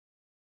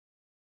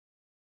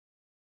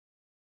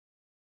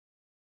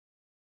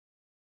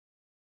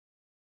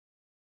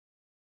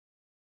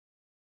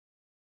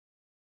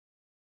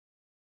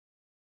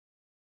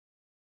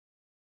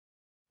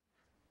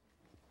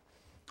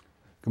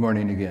Good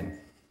morning again.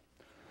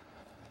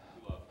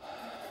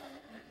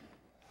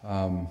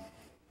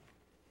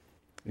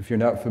 If you're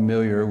not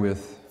familiar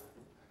with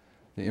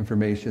the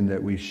information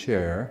that we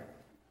share,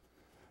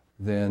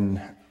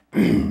 then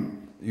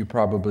you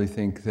probably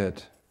think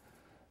that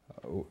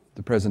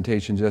the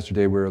presentations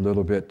yesterday were a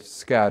little bit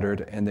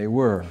scattered, and they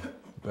were,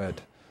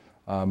 but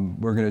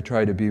we're going to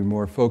try to be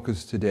more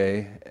focused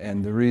today,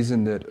 and the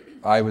reason that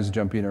I was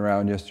jumping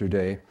around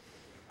yesterday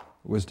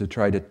was to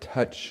try to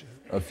touch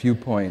a few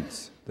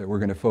points that we're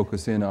going to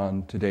focus in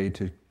on today,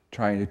 to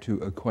trying to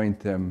acquaint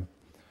them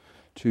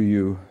to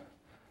you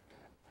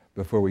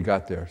before we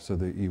got there, so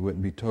that you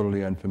wouldn't be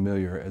totally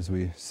unfamiliar as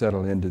we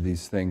settle into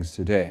these things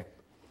today.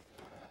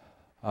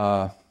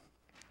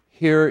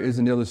 Here is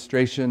an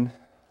illustration.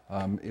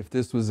 If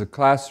this was a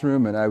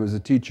classroom and I was a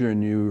teacher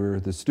and you were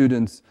the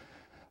students,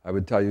 I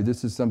would tell you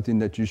this is something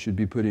that you should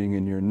be putting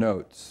in your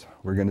notes.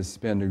 We're going to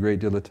spend a great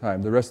deal of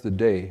time. The rest of the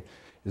day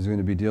is going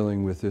to be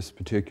dealing with this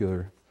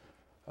particular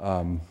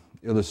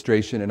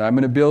illustration, and I'm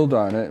going to build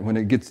on it. When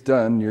it gets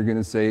done, you're going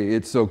to say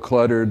it's so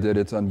cluttered that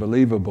it's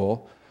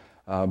unbelievable,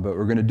 but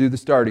we're going to do the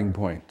starting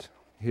point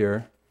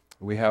here.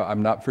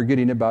 I'm not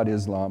forgetting about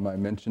Islam. I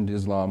mentioned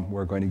Islam.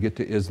 We're going to get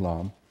to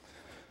Islam.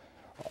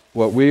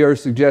 What we are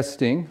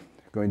suggesting,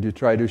 going to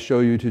try to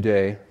show you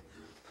today,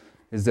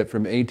 is that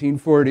from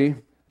 1840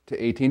 to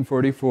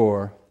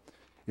 1844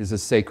 is a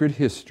sacred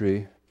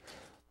history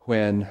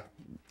when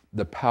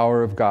the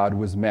power of God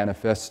was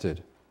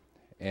manifested.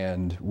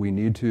 And we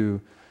need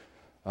to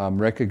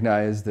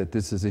recognize that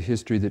this is a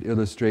history that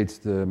illustrates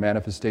the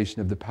manifestation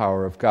of the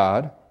power of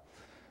God,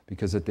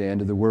 because at the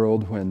end of the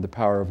world, when the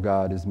power of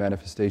God is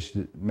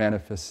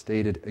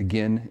manifested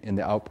again in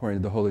the outpouring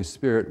of the Holy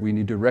Spirit, we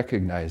need to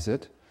recognize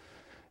it,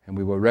 and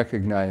we will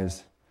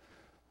recognize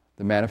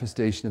the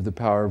manifestation of the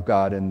power of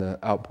God and the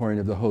outpouring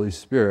of the Holy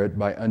Spirit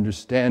by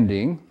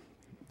understanding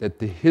that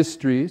the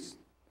histories,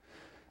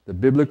 the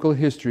biblical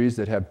histories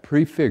that have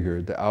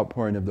prefigured the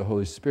outpouring of the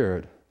Holy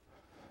Spirit,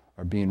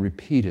 are being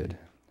repeated.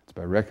 It's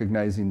by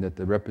recognizing that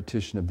the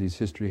repetition of these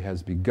history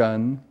has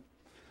begun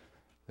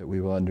that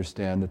we will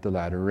understand that the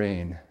latter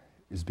rain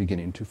is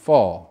beginning to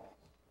fall.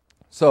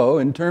 So,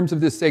 in terms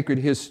of this sacred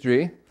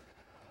history,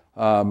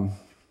 William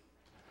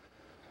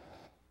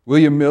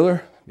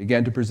Miller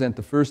began to present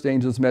the first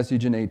angel's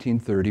message in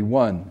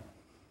 1831.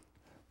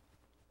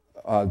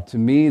 To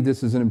me,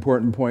 this is an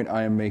important point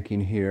I am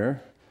making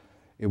here.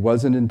 It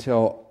wasn't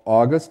until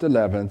August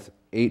 11th,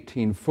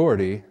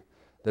 1840,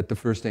 that the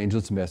first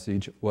angel's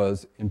message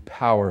was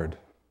empowered.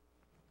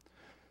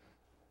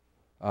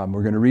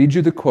 We're going to read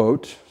you the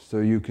quote so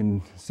you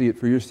can see it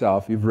for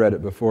yourself. You've read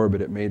it before,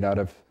 but it may not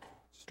have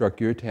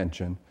struck your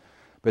attention.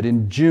 But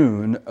in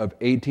June of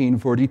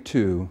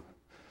 1842,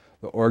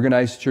 the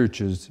organized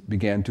churches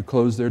began to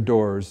close their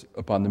doors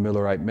upon the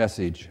Millerite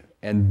message.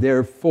 And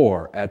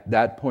therefore, at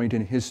that point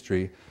in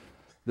history,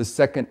 the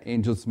second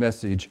angel's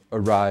message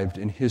arrived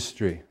in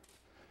history.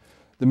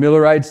 The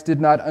Millerites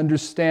did not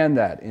understand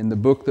that. In the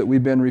book that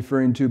we've been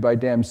referring to by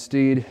Dan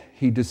Steed,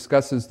 he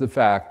discusses the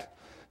fact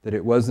that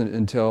it wasn't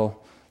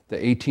until the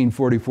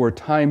 1844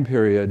 time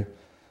period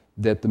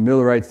that the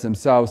Millerites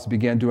themselves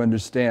began to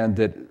understand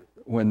that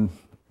when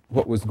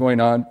what was going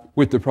on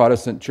with the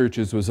Protestant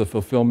churches was a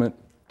fulfillment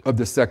of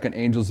the second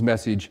angel's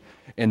message.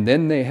 And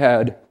then they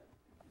had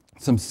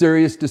some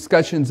serious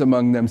discussions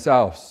among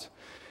themselves.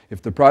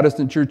 If the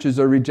Protestant churches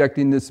are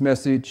rejecting this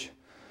message,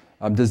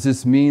 does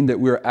this mean that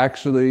we're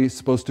actually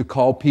supposed to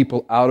call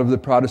people out of the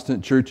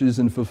Protestant churches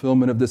in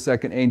fulfillment of the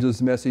second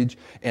angel's message?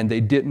 And they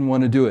didn't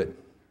want to do it.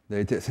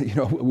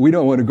 We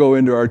don't want to go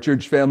into our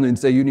church family and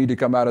say, you need to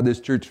come out of this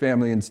church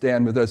family and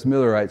stand with us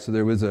Millerites. So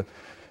there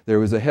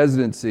was a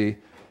hesitancy.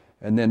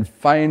 And then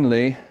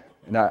finally,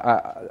 and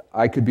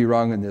I could be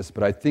wrong on this,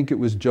 but I think it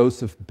was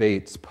Joseph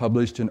Bates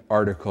published an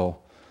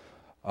article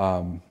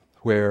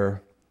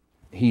where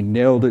he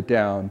nailed it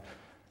down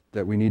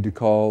that we need to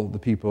call the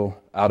people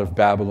out of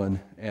Babylon,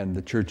 and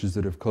the churches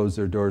that have closed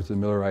their doors to the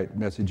Millerite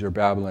message are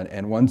Babylon.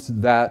 And once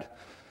that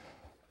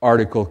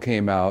article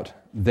came out,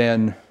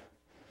 then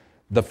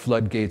the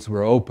floodgates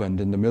were opened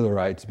and the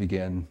Millerites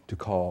began to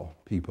call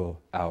people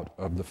out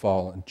of the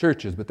fallen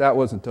churches. But that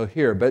wasn't until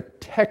here.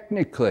 But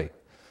technically,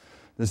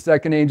 the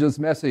second angel's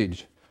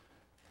message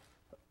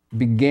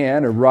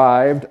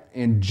arrived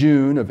in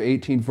June of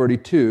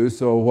 1842.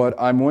 So what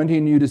I'm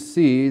wanting you to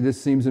see,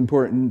 this seems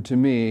important to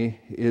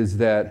me, is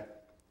that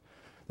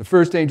the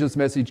first angel's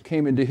message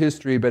came into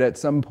history, but at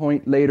some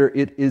point later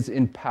it is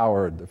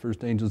empowered. The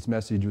first angel's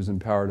message was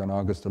empowered on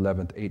August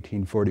 11th,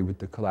 1840 with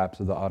the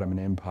collapse of the Ottoman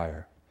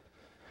Empire.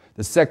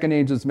 The second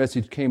angel's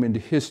message came into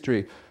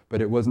history,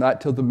 but it was not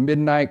till the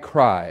midnight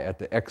cry at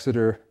the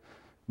Exeter,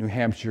 New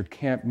Hampshire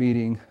camp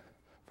meeting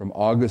from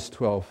August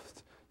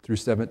 12th through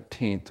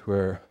 17th,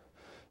 where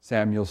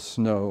Samuel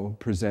Snow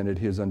presented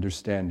his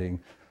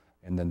understanding,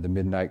 and then the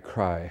midnight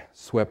cry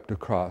swept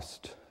across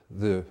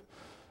the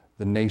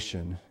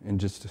nation in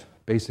just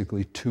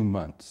basically 2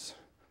 months.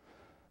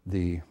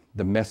 The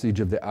message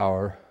of the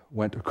hour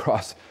went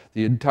across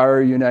the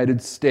entire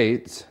United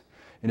States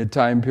in a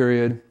time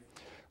period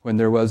when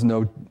there was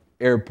no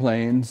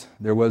airplanes,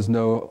 there was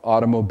no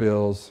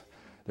automobiles,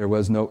 there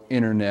was no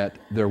internet,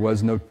 there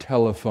was no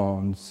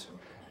telephones,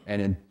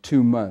 and in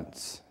 2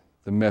 months,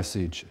 the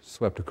message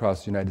swept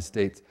across the United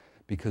States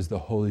because the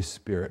Holy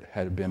Spirit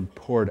had been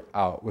poured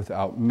out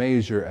without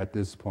measure at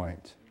this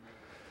point.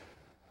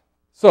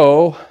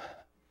 So,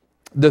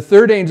 the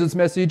third angel's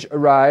message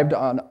arrived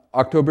on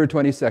October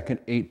 22nd,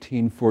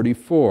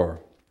 1844.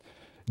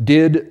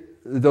 Did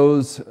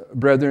those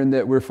brethren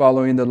that were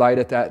following the light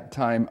at that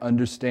time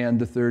understand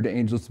the third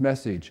angel's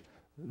message?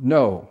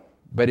 No,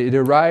 but it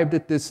arrived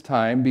at this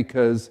time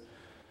because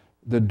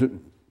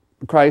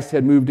Christ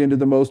had moved into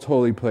the most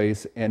holy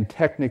place, and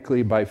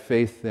technically by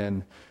faith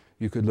then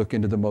you could look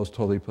into the most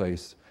holy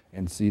place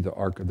and see the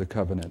Ark of the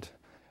Covenant,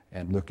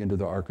 and look into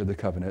the Ark of the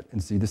Covenant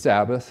and see the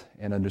Sabbath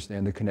and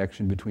understand the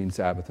connection between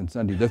Sabbath and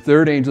Sunday. The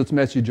third angel's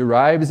message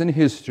arrives in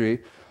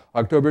history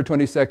October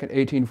 22nd,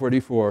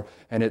 1844,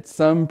 and at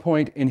some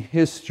point in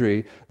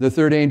history, the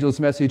third angel's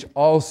message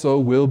also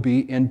will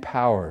be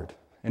empowered.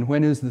 And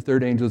when is the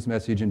third angel's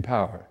message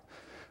empowered?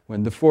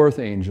 When the fourth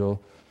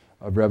angel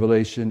of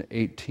Revelation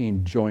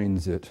 18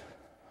 joins it.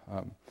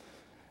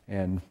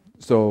 And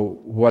so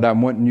what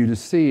I'm wanting you to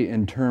see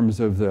in terms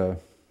of the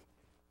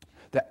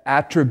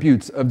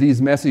attributes of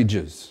these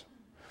messages.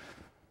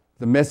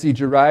 The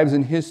message arrives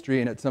in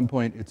history, and at some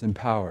point it's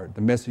empowered.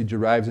 The message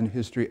arrives in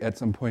history, at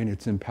some point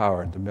it's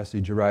empowered. The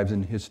message arrives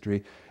in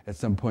history, at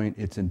some point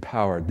it's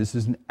empowered. This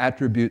is an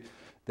attribute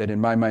that in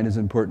my mind is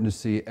important to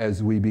see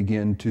as we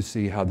begin to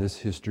see how this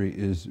history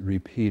is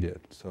repeated.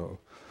 So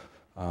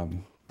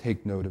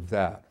take note of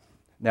that.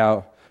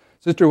 Now,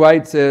 Sister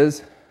White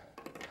says,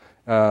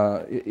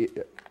 I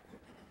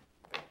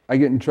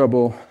get in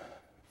trouble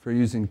for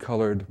using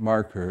colored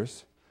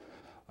markers.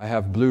 I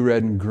have blue,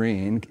 red, and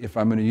green. If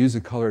I'm going to use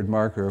a colored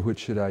marker, which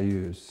should I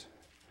use?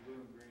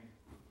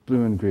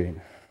 Blue and green.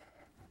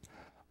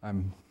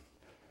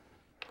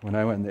 When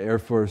I went in the Air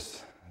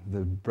Force,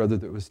 the brother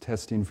that was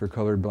testing for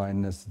color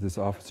blindness, this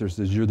officer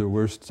says, "You're the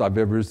worst I've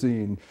ever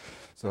seen."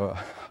 So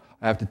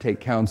I have to take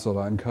counsel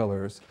on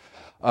colors.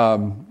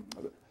 I'm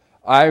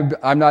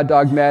not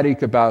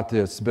dogmatic about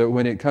this, but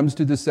when it comes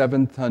to the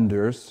seven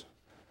thunders,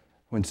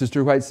 when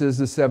Sister White says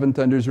the seven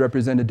thunders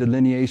represent a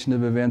delineation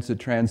of events that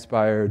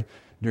transpired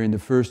during the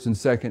first and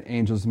second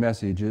angel's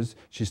messages,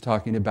 she's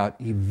talking about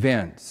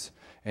events.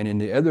 And in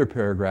the other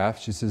paragraph,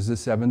 she says the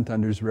seven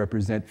thunders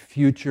represent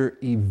future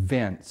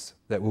events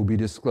that will be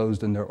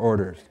disclosed in their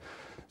orders.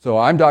 So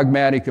I'm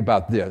dogmatic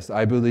about this.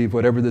 I believe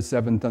whatever the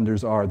seven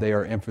thunders are, they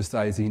are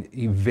emphasizing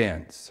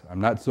events. I'm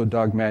not so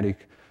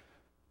dogmatic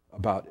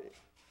about it.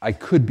 I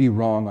could be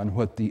wrong on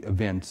what the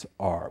events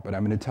are, but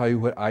I'm going to tell you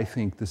what I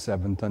think the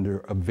seven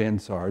thunder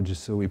events are,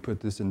 just so we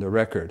put this in the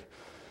record.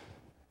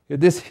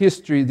 This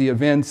history, the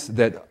events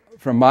that,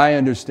 from my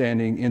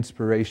understanding,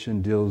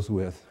 inspiration deals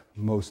with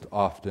most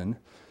often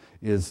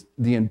is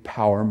the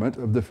empowerment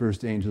of the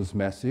first angel's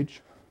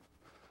message.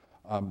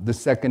 The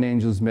second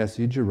angel's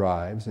message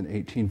arrives in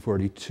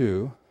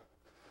 1842.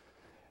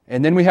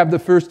 And then we have the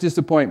first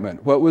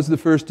disappointment. What was the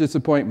first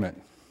disappointment?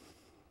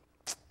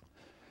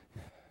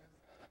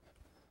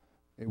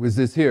 It was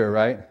this here,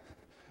 right?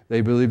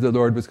 They believed the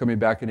Lord was coming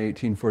back in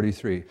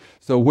 1843.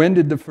 So when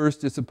did the first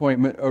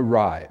disappointment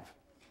arrive?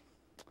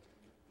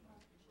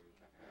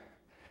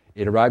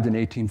 It arrived in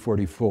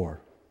 1844.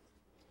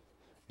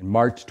 In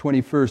March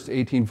 21st,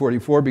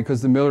 1844,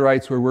 because the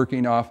Millerites were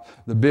working off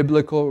the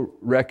biblical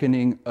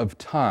reckoning of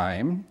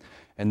time,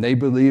 and they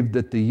believed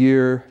that the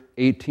year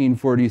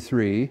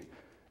 1843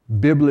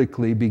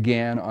 biblically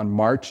began on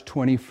March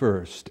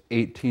 21st,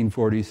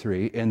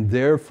 1843, and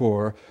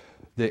therefore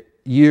the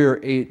year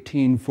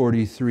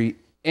 1843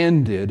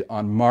 ended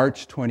on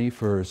March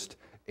 21st,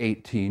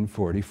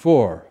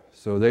 1844.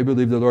 So they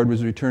believed the Lord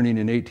was returning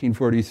in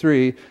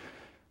 1843,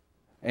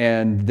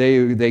 and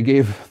they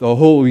gave the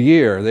whole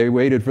year. They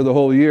waited for the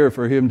whole year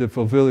for him to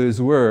fulfill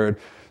his word.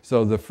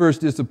 So the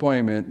first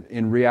disappointment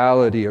in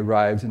reality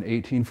arrives in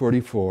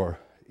 1844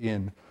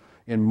 in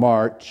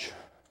March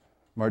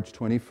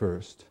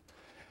 21st.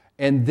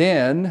 And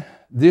then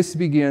this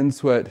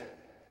begins what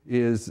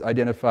is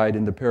identified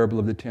in the parable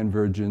of the 10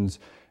 virgins,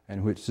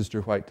 and which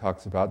Sister White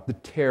talks about, the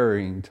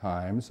tarrying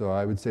time. So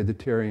I would say the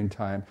tarrying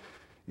time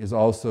is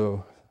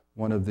also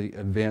one of the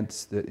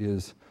events that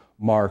is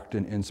marked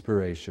in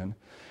inspiration.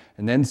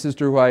 And then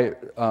Sister White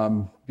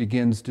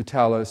begins to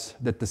tell us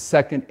that the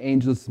second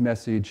angel's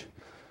message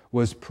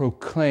was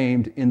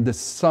proclaimed in the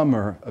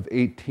summer of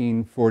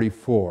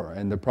 1844.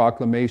 And the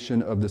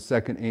proclamation of the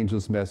second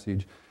angel's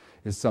message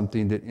is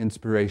something that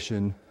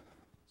inspiration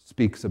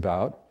speaks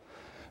about.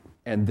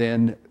 And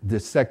then the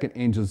second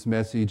angel's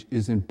message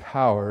is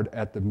empowered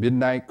at the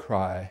midnight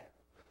cry.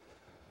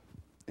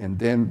 And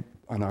then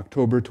on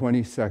October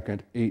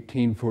 22nd,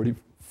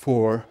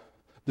 1844,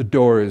 the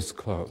door is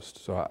closed.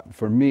 So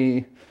for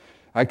me,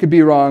 I could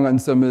be wrong on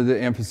some of the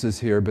emphasis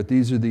here, but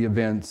these are the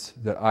events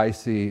that I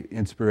see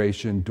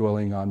inspiration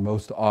dwelling on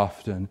most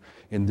often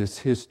in this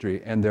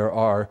history, and there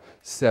are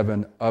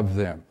 7 of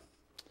them.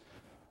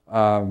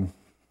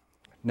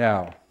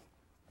 Now,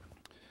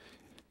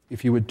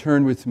 if you would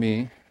turn with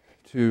me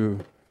to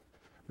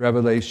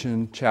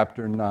Revelation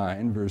chapter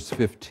 9, verse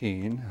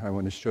 15. I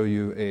want to show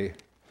you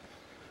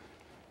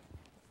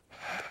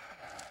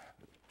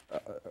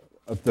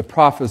the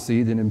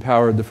prophecy that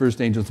empowered the first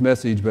angel's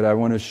message, but I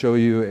want to show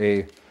you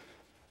a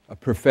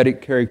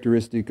prophetic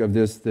characteristic of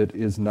this that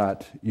is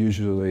not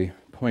usually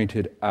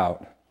pointed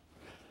out.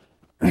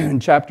 In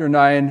chapter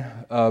 9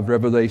 of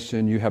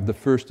Revelation, you have the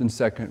first and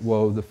second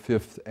woe, the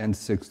fifth and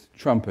sixth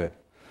trumpet.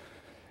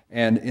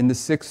 And in the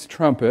sixth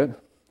trumpet,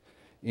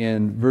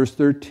 in verse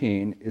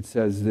 13, it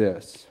says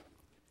this.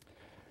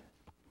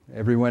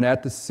 Everyone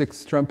at the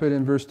sixth trumpet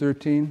in verse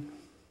 13?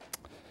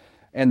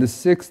 And the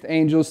sixth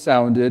angel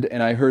sounded,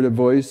 and I heard a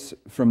voice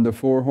from the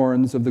four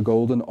horns of the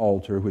golden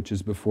altar, which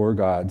is before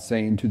God,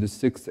 saying to the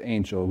sixth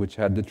angel, which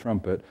had the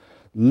trumpet,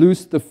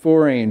 Loose the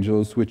four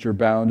angels which are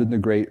bound in the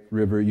great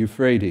river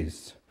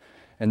Euphrates.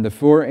 And the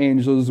four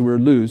angels were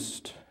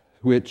loosed,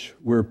 which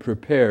were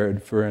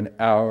prepared for an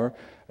hour,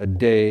 a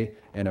day,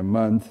 and a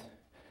month,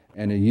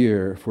 and a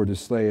year, for to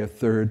slay a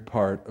third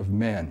part of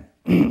men.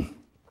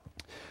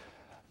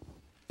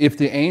 If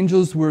the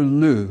angels were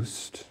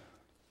loosed,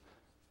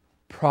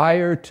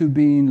 prior to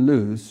being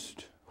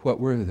loosed, what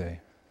were they?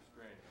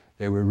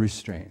 They were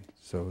restrained.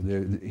 So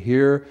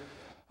here,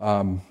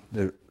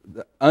 the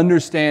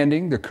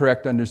understanding, the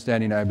correct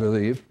understanding, I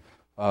believe,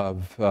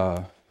 of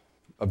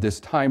this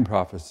time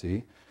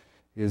prophecy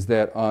is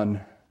that on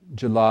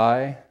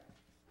July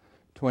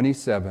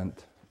 27th,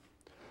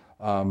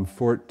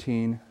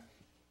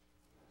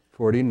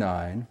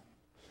 1449,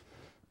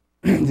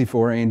 the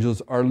four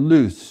angels are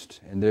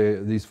loosed. And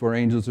these four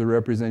angels are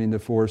representing the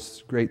four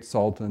great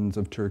sultans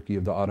of Turkey,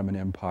 of the Ottoman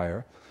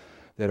Empire,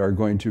 that are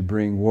going to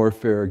bring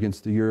warfare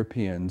against the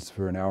Europeans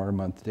for an hour, a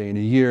month, day, and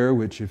a year,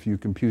 which, if you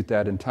compute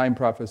that in time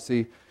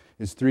prophecy,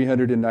 is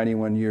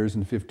 391 years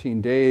and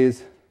 15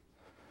 days.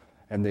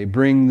 And they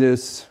bring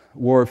this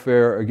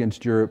warfare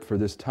against Europe for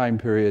this time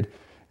period.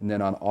 And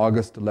then on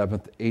August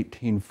 11th,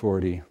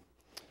 1840,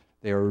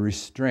 they are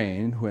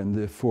restrained when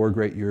the four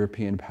great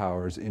European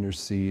powers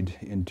intercede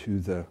into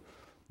the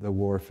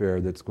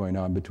warfare that's going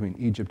on between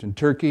Egypt and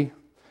Turkey.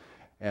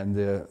 And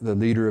the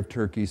leader of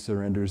Turkey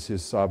surrenders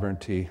his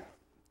sovereignty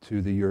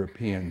to the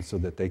Europeans so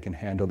that they can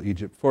handle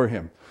Egypt for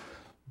him.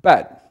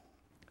 But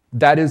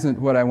that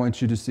isn't what I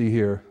want you to see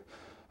here,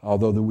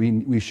 although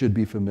we should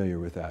be familiar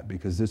with that,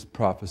 because this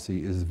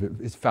prophecy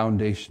is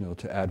foundational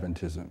to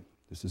Adventism.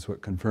 This is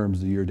what confirms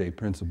the year-day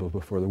principle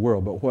before the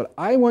world. But what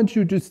I want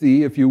you to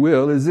see, if you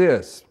will, is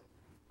this.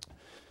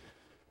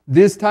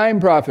 This time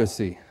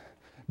prophecy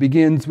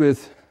begins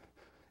with,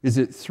 is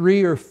it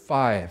 3 or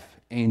 5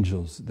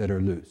 angels that are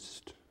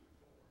loosed?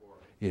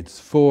 It's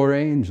 4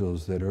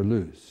 angels that are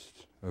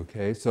loosed.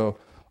 Okay, so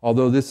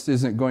although this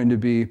isn't going to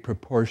be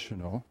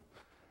proportional,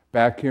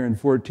 back here in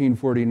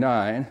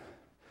 1449,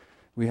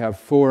 we have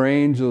 4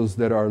 angels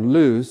that are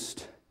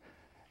loosed.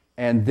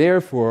 And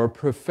therefore,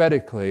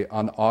 prophetically,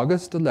 on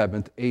August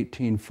 11th,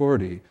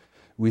 1840,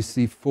 we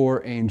see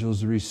 4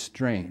 angels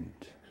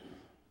restrained.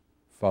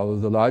 Follow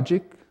the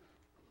logic?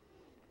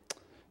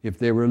 If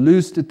they were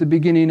loosed at the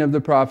beginning of the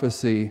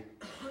prophecy,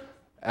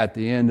 at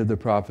the end of the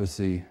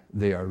prophecy,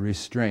 they are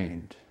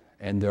restrained.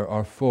 And there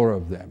are 4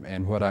 of them.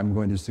 And what I'm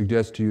going to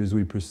suggest to you as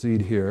we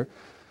proceed here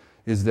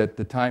is that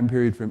the time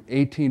period from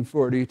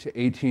 1840 to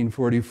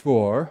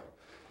 1844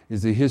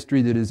 is a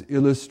history that is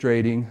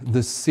illustrating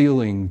the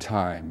sealing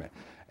time.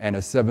 And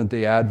as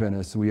Seventh-day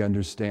Adventists, we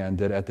understand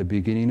that at the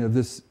beginning of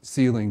this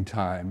sealing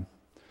time,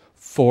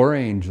 4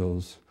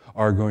 angels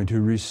are going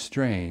to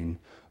restrain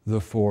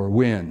the 4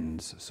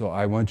 winds. So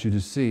I want you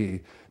to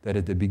see that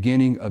at the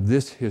beginning of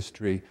this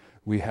history,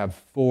 we have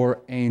 4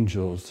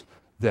 angels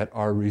that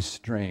are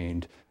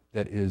restrained,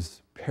 that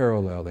is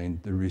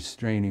paralleling the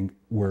restraining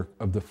work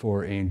of the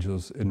 4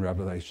 angels in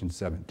Revelation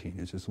 17.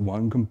 It's just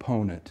one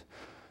component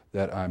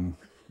that I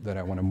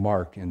want to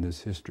mark in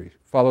this history.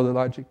 Follow the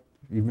logic,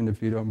 even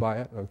if you don't buy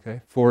it,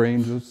 okay? 4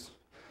 angels,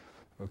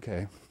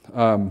 okay.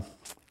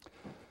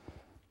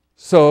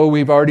 So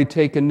we've already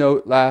taken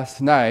note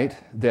last night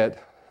that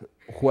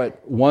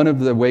one of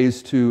the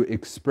ways to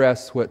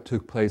express what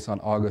took place on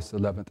August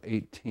 11th,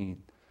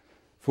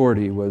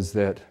 1840 was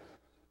that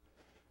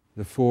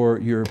the 4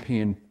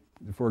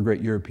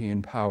 great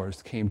European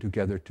powers came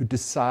together to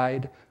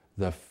decide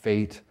the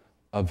fate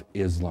of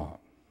Islam.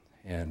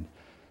 And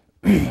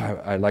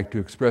I like to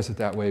express it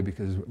that way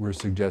because we're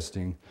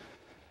suggesting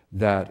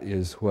that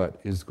is what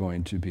is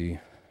going to be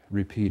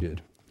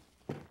repeated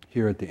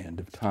here at the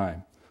end of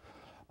time.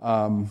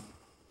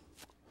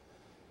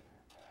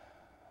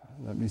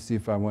 Let me see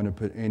if I want to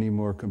put any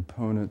more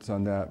components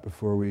on that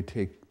before we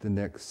take the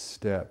next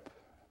step.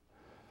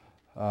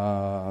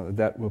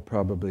 That will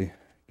probably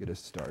get us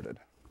started.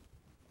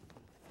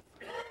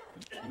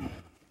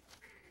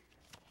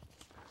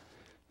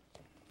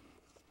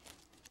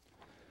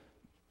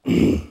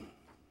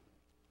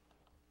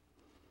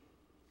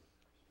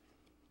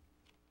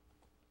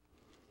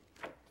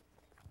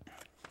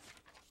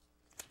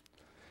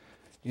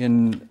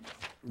 In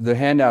the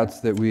handouts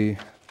that we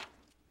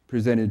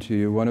presented to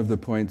you, one of the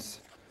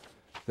points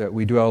that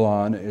we dwell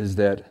on is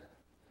that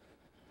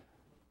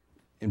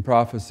in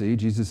prophecy.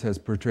 Jesus has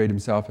portrayed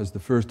himself as the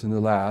first and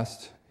the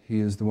last. He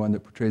is the one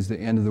that portrays the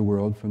end of the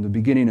world from the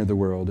beginning of the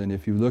world. And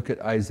if you look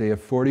at Isaiah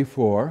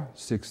 44,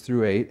 6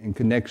 through 8, in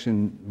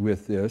connection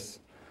with this,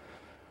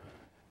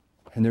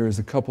 and there is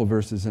a couple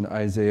verses in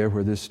Isaiah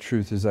where this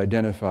truth is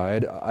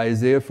identified.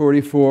 Isaiah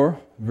 44,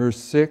 verse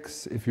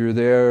 6, if you're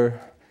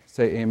there,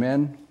 say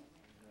amen.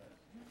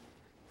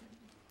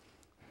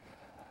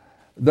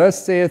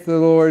 Thus saith the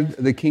Lord,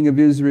 the King of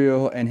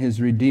Israel and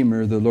his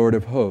Redeemer, the Lord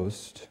of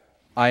hosts,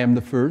 I am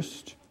the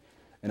first,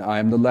 and I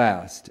am the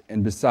last,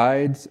 and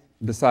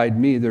beside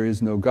me there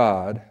is no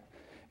God,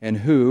 and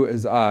who,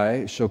 as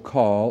I, shall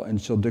call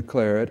and shall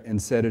declare it and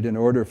set it in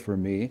order for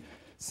me,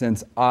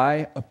 since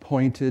I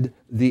appointed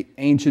the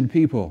ancient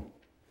people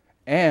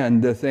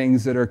and the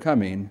things that are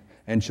coming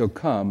and shall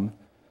come,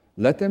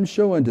 let them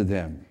show unto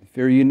them.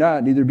 Fear ye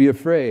not, neither be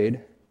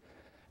afraid.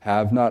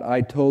 Have not I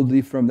told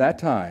thee from that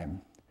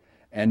time,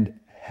 and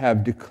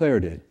have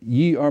declared it?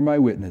 Ye are my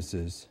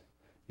witnesses.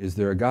 Is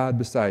there a God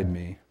beside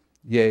me?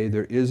 Yea,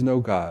 there is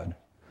no God.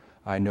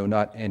 I know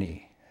not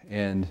any.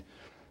 And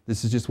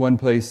this is just one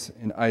place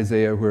in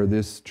Isaiah where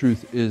this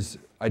truth is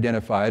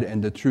identified,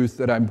 and the truth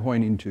that I'm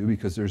pointing to,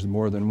 because there's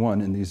more than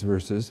one in these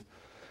verses,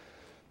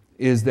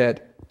 is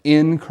that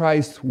in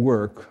Christ's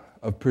work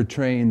of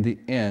portraying the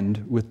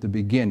end with the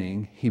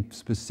beginning, he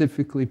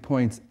specifically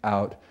points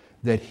out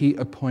that he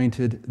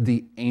appointed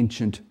the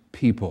ancient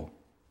people.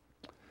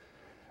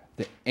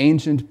 The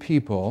ancient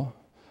people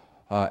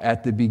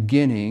at the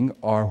beginning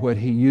are what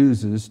he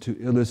uses to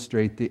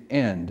illustrate the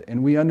end.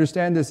 And we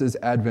understand this as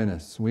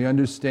Adventists. We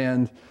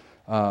understand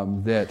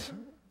that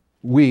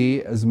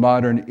we, as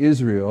modern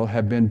Israel,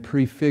 have been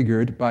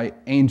prefigured by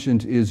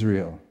ancient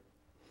Israel.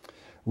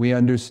 We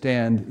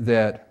understand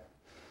that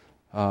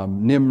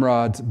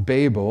Nimrod's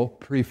Babel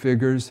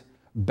prefigures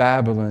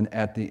Babylon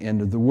at the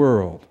end of the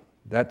world.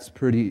 That's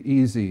pretty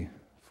easy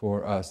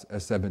for us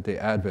as Seventh-day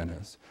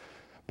Adventists.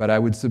 But I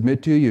would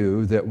submit to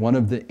you that one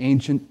of the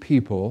ancient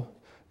people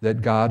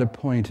that God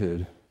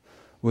appointed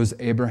was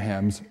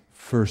Abraham's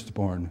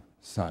firstborn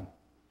son.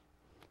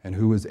 And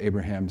who was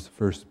Abraham's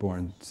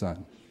firstborn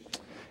son?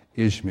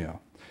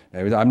 Ishmael.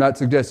 Now, I'm not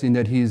suggesting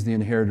that he's the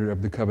inheritor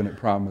of the covenant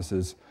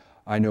promises.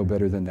 I know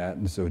better than that,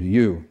 and so do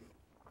you.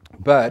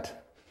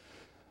 But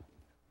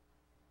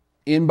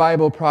in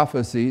Bible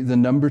prophecy, the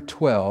number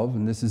 12,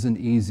 and this is an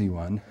easy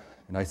one,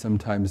 and I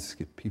sometimes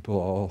get people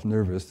all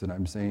nervous that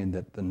I'm saying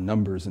that the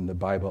numbers in the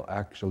Bible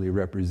actually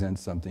represent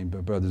something,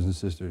 but brothers and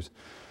sisters,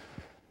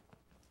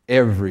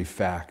 every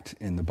fact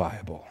in the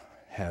Bible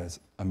has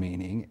a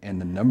meaning,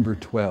 and the number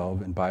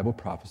 12 in Bible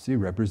prophecy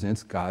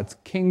represents God's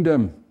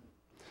kingdom.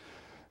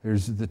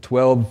 There's the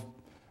 12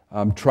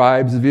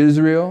 tribes of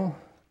Israel,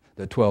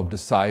 the 12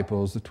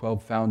 disciples, the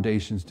 12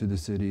 foundations to the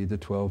city, the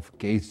 12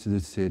 gates to the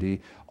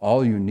city.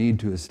 All you need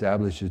to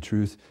establish the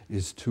truth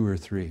is 2 or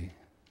 3.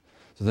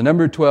 So the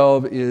number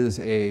 12 is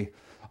a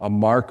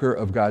marker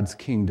of God's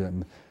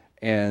kingdom.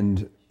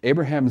 And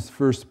Abraham's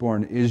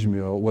firstborn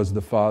Ishmael was the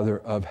father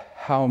of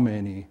how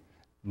many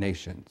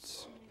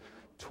nations?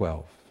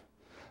 12.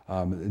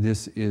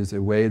 This is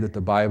a way that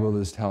the Bible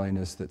is telling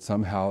us that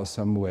somehow,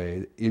 some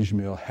way,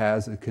 Ishmael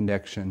has a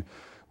connection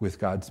with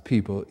God's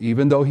people,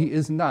 even though he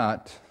is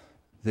not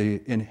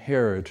the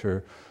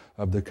inheritor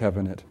of the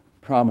covenant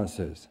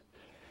promises.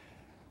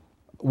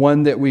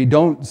 One that we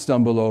don't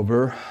stumble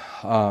over,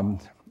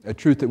 a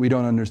truth that we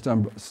don't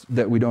understand,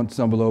 that we don't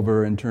stumble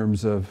over in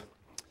terms of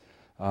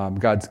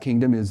God's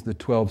kingdom, is the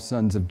 12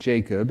 sons of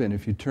Jacob. And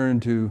if you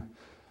turn to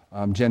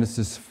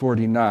Genesis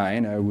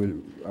 49, I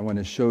want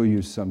to show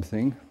you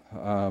something.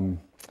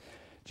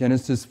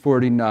 Genesis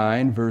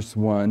 49, verse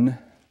 1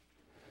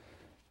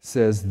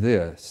 says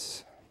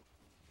this,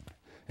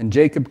 And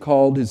Jacob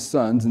called his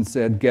sons and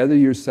said, Gather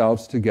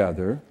yourselves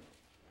together,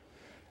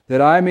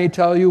 that I may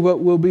tell you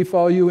what will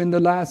befall you in the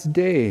last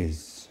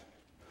days.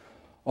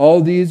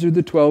 All these are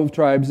the 12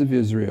 tribes of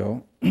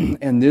Israel,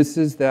 and this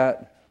is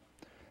that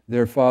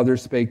their father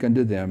spake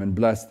unto them and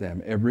blessed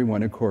them, every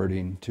one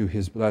according to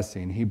his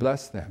blessing. He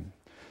blessed them.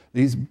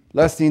 These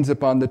blessings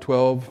upon the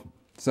 12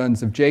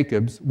 sons of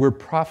Jacob were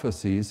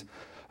prophecies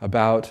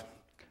about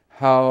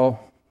how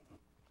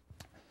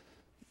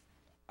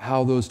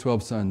those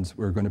 12 sons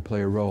were going to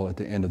play a role at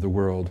the end of the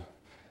world.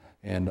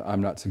 And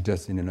I'm not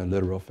suggesting in a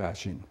literal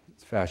fashion.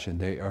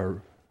 They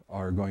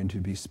are going to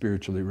be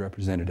spiritually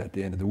represented at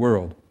the end of the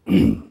world.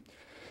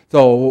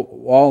 So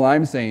all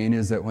I'm saying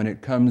is that when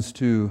it comes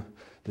to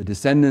the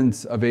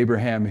descendants of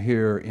Abraham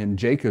here in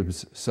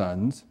Jacob's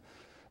sons,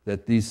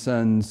 that these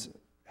sons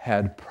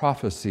had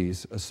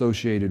prophecies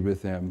associated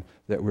with them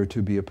that were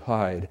to be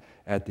applied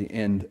at the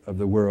end of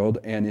the world.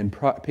 And in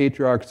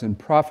Patriarchs and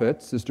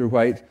Prophets, Sister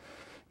White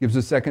gives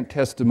a second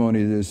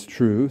testimony to this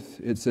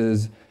truth. It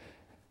says,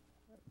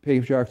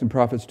 Patriarchs and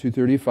Prophets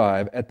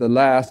 2:35, At the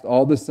last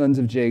all the sons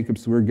of Jacob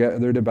were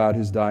gathered about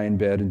his dying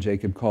bed, and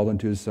Jacob called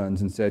unto his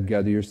sons and said,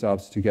 Gather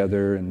yourselves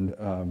together.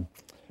 And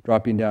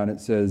dropping down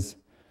it says,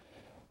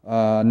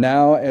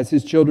 Now, as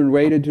his children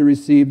waited to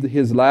receive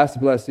his last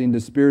blessing, the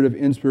spirit of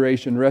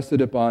inspiration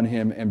rested upon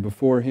him, and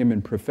before him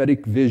in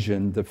prophetic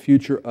vision, the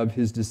future of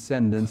his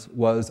descendants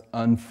was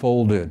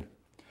unfolded.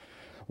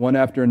 One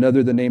after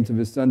another, the names of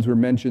his sons were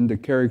mentioned, the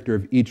character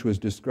of each was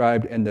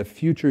described, and the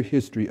future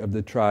history of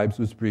the tribes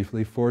was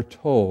briefly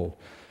foretold.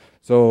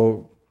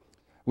 So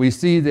we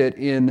see that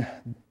in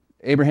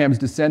Abraham's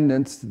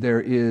descendants,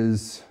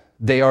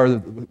 they are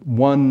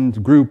one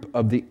group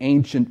of the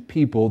ancient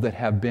people that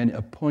have been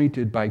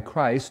appointed by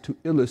Christ to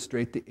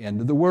illustrate the end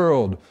of the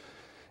world.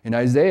 In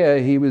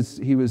Isaiah, he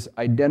was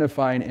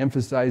identifying,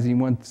 emphasizing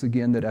once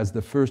again that as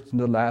the first and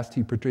the last,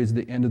 he portrays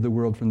the end of the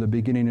world from the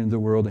beginning of the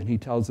world. And he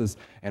tells us,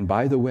 and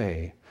by the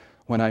way,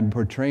 when I'm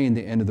portraying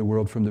the end of the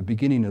world from the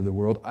beginning of the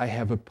world, I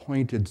have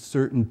appointed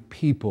certain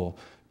people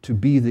to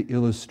be the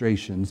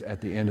illustrations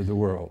at the end of the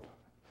world.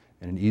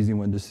 And an easy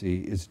one to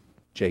see is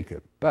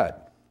Jacob.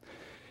 But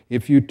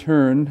if you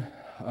turn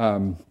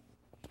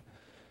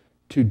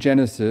to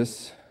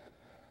Genesis,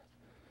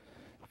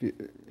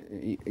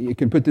 you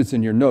can put this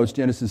in your notes.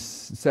 Genesis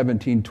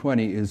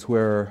 17:20 is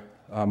where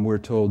we're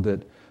told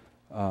that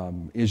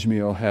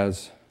Ishmael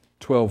has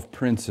 12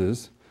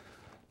 princes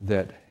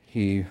that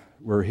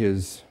were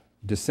his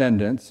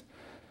descendants.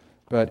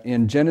 But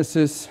in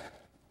Genesis,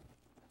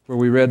 where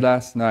we read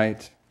last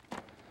night,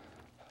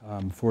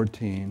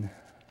 14,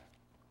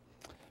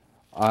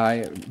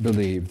 I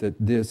believe that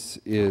this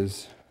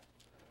is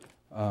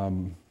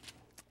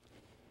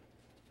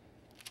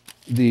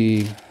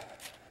did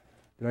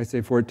I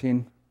say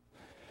 14?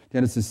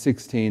 Genesis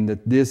 16,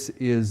 that this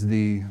is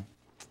the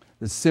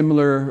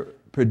similar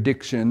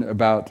prediction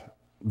about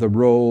the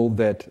role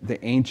that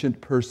the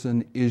ancient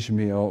person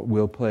Ishmael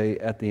will play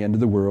at the end of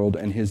the world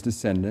and his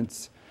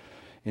descendants.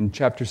 In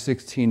chapter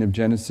 16 of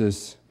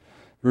Genesis,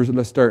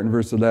 let's start in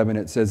verse 11.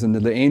 It says, "And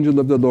the angel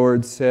of the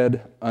Lord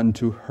said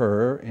unto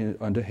her,"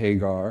 unto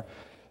Hagar,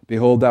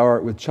 "Behold, thou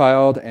art with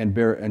child,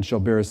 and shall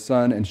bear a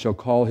son, and shall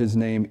call his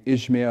name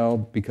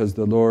Ishmael, because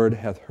the Lord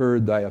hath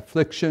heard thy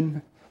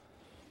affliction.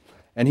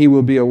 And he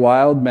will be a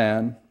wild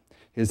man,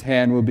 his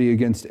hand will be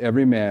against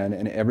every man,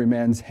 and every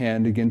man's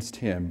hand against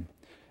him,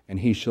 and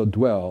he shall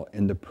dwell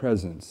in the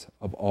presence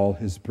of all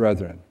his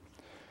brethren."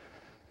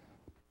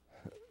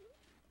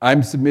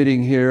 I'm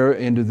submitting here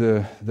into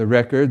the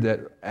record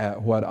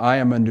that what I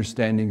am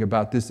understanding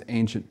about this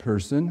ancient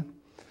person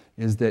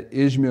is that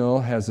Ishmael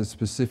has a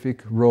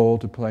specific role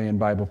to play in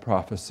Bible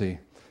prophecy.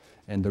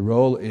 And the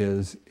role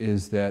is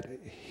that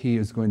he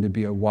is going to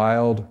be a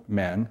wild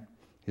man.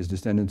 His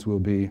descendants will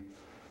be,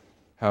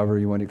 however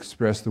you want to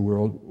express the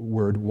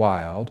word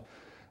wild.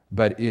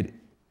 But it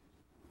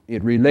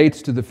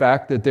relates to the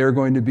fact that they're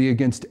going to be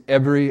against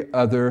every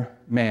other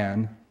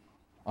man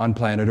on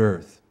planet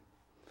Earth.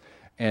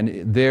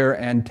 And their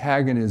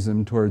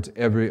antagonism towards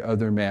every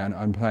other man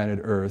on planet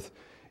Earth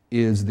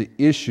is the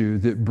issue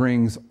that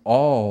brings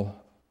all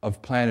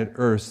of planet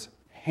Earth's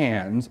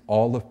hands,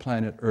 all of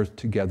planet Earth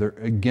together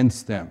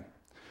against them.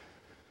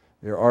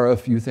 There are a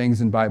few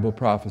things in Bible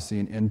prophecy,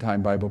 in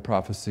end-time Bible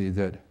prophecy,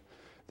 that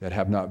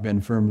have not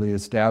been firmly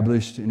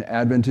established in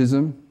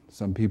Adventism.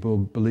 Some people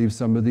believe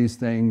some of these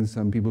things,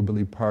 some people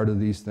believe part of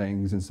these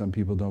things, and some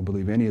people don't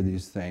believe any of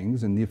these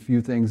things. And the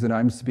few things that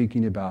I'm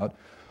speaking about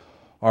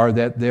are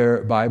that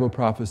their Bible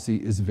prophecy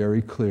is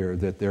very clear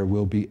that there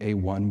will be a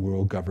one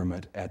world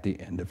government at the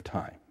end of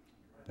time.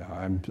 Now,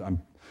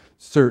 I'm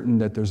certain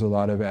that there's a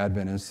lot of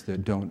Adventists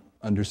that don't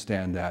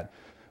understand that,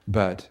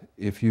 but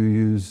if you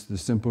use the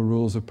simple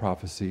rules of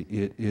prophecy,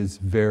 it is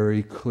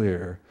very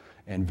clear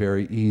and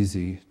very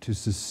easy to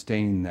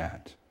sustain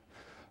that.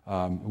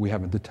 We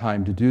haven't the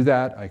time to do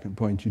that. I can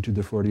point you to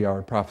the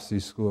 40-hour prophecy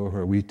school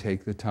where we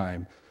take the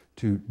time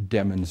to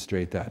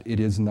demonstrate that. It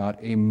is not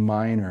a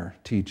minor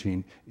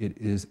teaching, it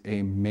is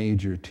a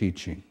major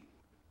teaching.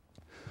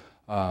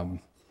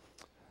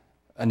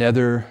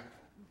 Another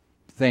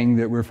thing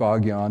that we're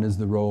foggy on is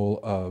the role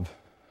of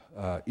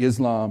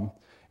Islam,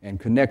 and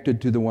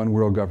connected to the one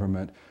world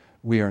government,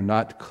 we are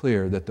not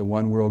clear that the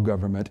one world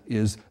government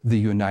is the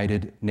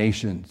United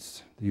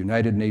Nations. The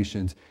United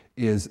Nations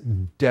is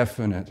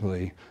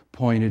definitely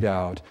pointed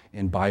out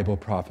in Bible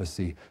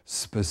prophecy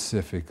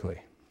specifically.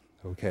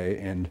 Okay,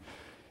 and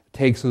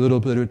takes a little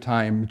bit of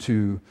time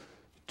to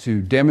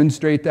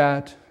demonstrate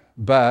that,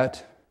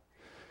 but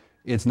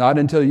it's not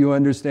until you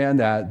understand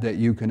that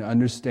you can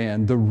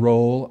understand the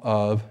role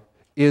of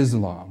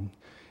Islam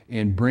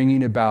in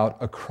bringing about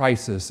a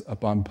crisis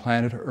upon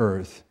planet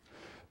Earth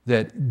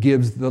that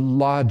gives the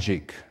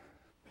logic,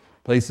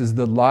 places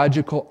the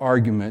logical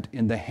argument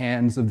in the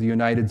hands of the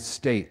United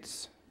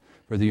States,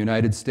 for the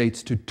United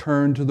States to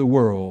turn to the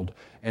world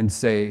and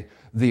say,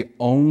 the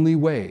only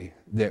way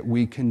that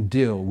we can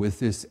deal with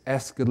this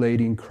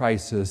escalating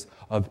crisis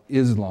of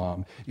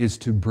Islam is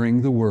to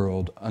bring the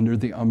world under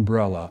the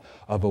umbrella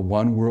of a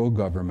one world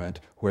government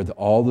where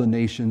all the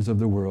nations of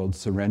the world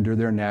surrender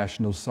their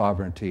national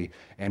sovereignty,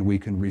 and we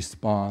can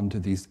respond to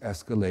these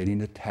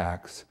escalating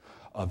attacks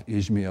of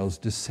Ishmael's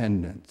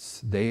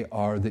descendants. They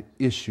are the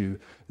issue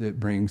that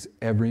brings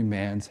every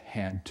man's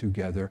hand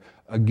together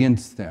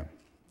against them.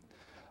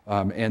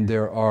 And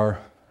there are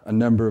a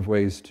number of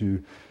ways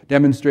to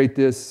demonstrate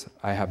this.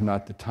 I have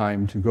not the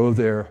time to go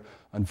there,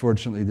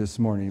 unfortunately, this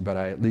morning, but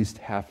I at least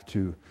have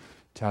to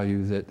tell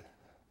you that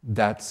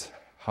that's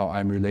how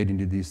I'm relating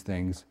to these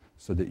things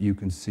so that you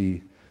can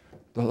see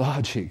the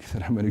logic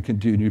that I'm going to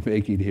continue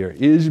making here.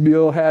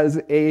 Ishmael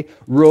has a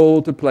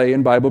role to play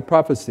in Bible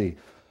prophecy.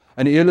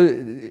 And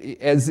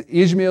as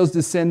Ishmael's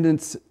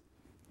descendants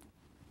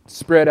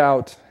spread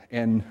out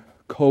and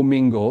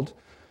commingled,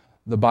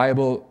 the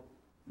Bible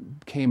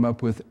came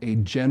up with a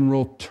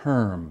general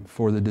term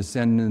for the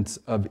descendants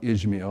of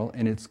Ishmael,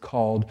 and it's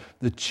called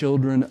the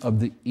children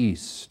of the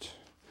East.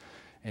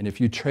 And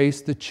if you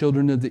trace the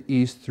children of the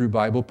East through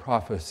Bible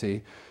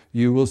prophecy,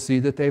 you will see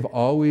that they've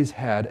always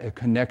had a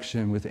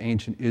connection with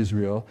ancient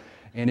Israel,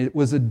 and it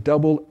was a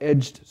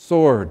double-edged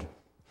sword.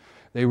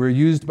 They were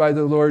used by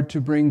the Lord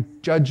to bring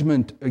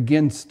judgment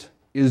against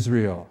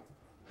Israel,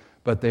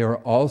 but they are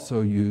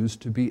also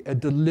used to be a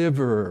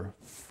deliverer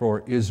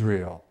for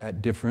Israel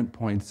at different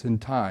points in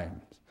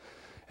time.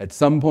 At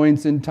some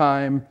points in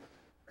time,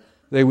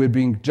 they would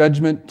bring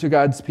judgment to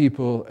God's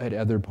people. At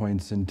other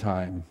points in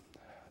time,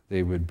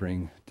 they would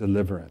bring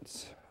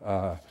deliverance.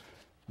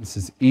 This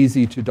is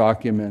easy to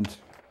document.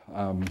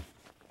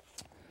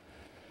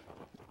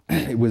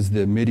 It was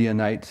the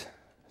Midianite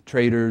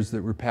traders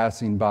that were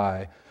passing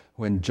by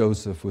when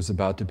Joseph was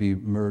about to be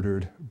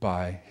murdered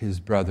by his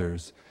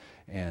brothers.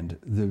 And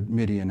the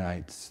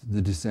Midianites,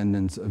 the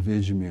descendants of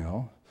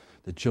Ishmael,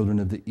 the children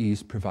of the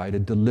East,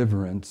 provided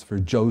deliverance for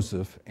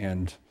Joseph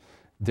and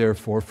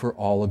therefore for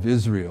all of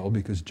Israel,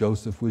 because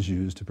Joseph was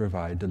used to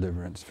provide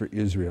deliverance for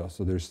Israel.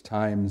 So there's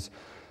times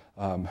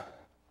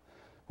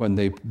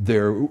when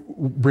they're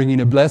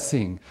bringing a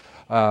blessing.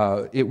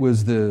 It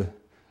was the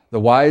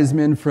wise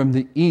men from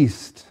the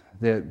East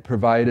that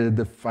provided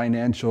the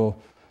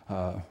financial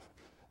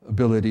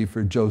ability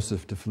for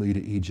Joseph to flee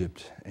to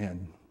Egypt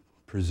and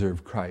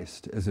preserve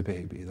Christ as a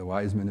baby. The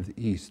wise men of the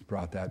East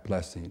brought that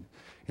blessing.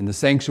 In the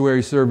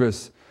sanctuary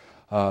service,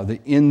 the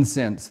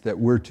incense that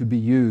were to be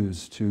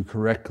used to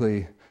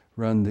correctly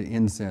run the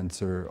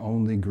incense are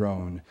only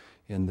grown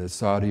in the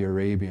Saudi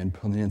Arabian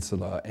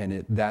peninsula,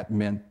 and that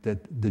meant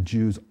that the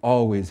Jews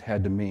always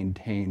had to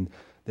maintain,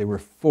 they were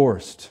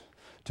forced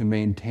to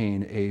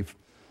maintain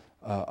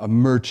a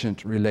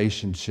merchant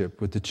relationship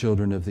with the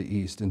children of the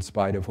East in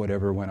spite of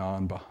whatever went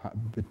on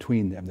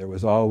between them. There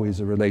was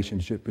always a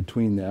relationship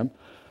between them.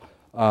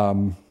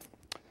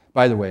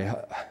 By the way,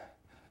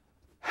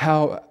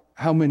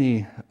 how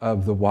many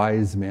of the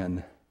wise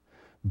men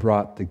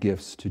brought the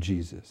gifts to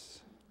Jesus?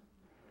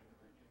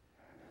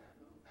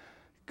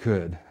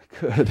 Good.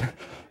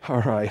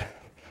 All right.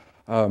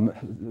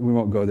 We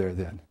won't go there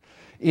then.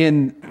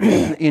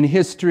 In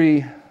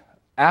history,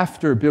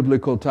 after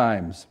biblical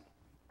times,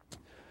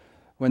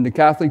 when the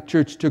Catholic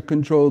Church took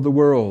control of the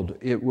world,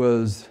 it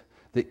was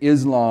the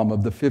Islam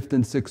of the fifth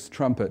and sixth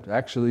trumpet,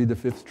 actually the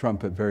fifth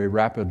trumpet very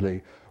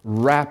rapidly,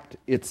 wrapped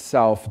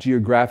itself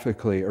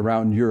geographically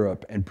around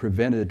Europe and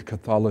prevented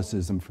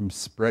Catholicism from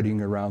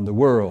spreading around the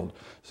world.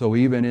 So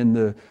even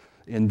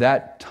in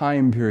that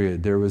time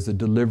period, there was a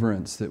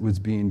deliverance that was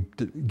being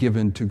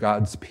given to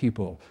God's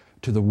people,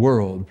 to the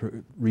world,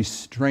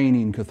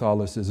 restraining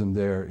Catholicism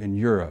there in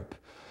Europe.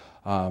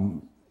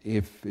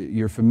 If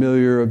you're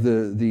familiar of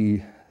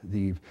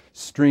the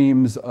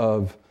streams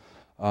of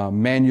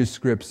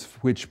manuscripts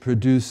which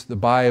produce the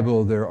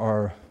Bible, there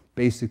are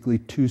basically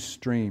two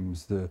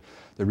streams, the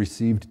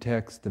received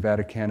text, the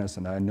Vaticanus,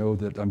 and I know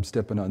that I'm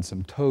stepping on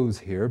some toes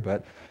here,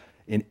 but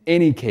in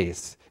any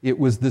case, it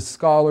was the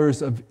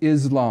scholars of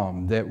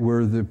Islam that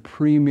were the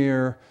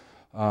premier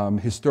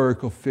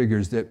historical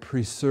figures that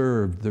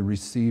preserved the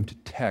received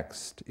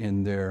text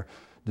in their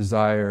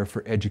desire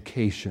for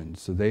education.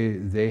 So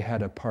they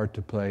had a part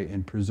to play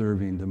in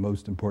preserving the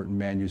most important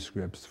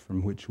manuscripts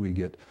from which we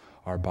get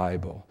our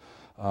Bible.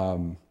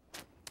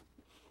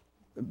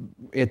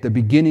 At the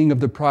beginning of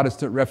the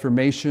Protestant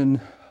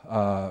Reformation,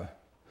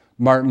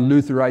 Martin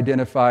Luther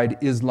identified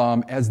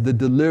Islam as the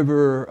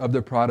deliverer of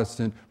the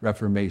Protestant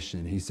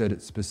Reformation. He said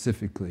it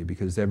specifically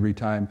because every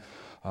time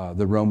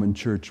the Roman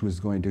Church was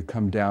going to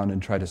come down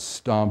and try to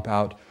stomp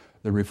out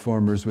the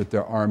reformers with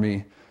their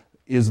army,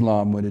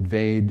 Islam would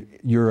invade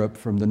Europe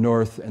from the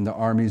north, and the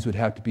armies would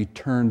have to be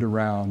turned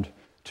around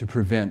to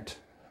prevent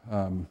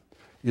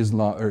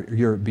Islam or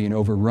Europe being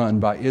overrun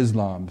by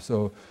Islam.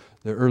 So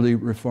the early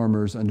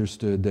reformers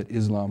understood that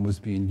Islam was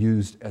being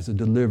used as a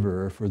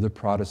deliverer for the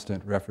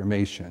Protestant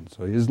Reformation.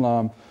 So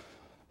Islam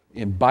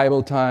in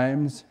Bible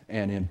times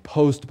and in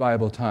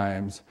post-Bible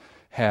times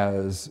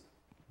has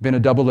been a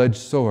double-edged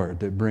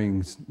sword that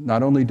brings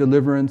not only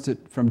deliverance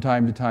from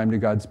time to time to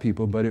God's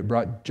people, but it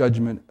brought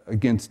judgment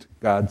against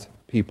God's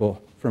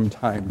people from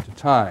time to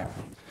time.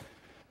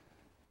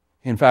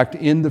 In fact,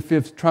 in the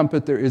fifth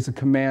trumpet, there is a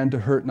command to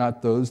hurt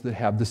not those that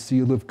have the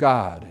seal of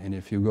God. And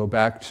if you go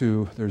back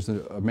to, there's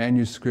a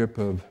manuscript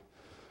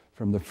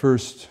from the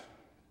first,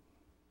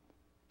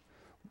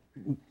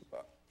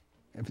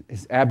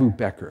 it's Abu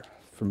Bakr,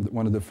 from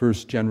one of the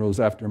first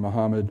generals after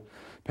Muhammad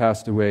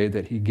passed away,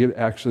 that he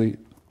actually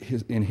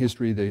in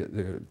history,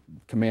 the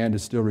command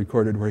is still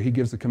recorded where he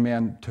gives the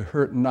command to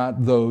hurt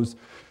not those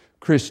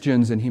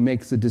Christians, and he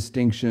makes a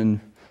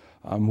distinction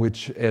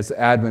which as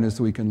Adventists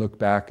we can look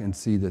back and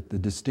see that the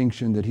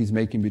distinction that he's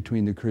making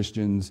between the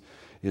Christians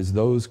is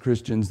those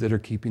Christians that are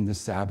keeping the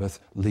Sabbath,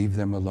 leave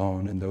them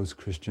alone, and those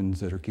Christians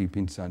that are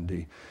keeping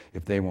Sunday,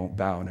 if they won't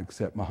bow and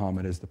accept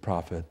Muhammad as the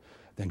prophet,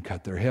 then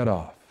cut their head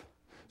off.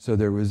 So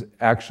there was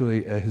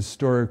actually a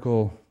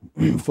historical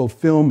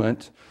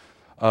fulfillment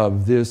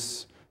of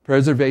this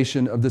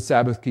preservation of the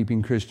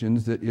Sabbath-keeping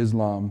Christians that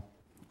Islam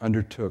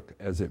undertook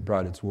as it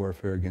brought its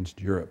warfare against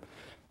Europe.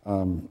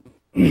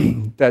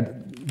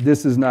 That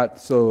this is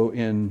not so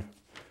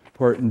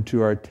important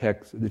to our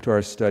text, to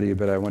our study,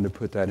 but I want to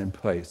put that in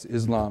place.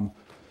 Islam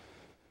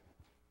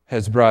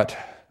has brought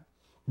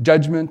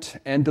judgment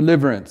and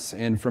deliverance,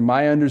 and from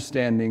my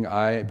understanding,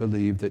 I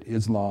believe that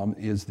Islam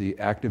is the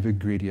active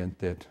ingredient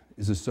that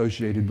is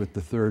associated with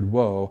the third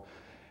woe,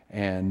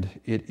 and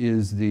it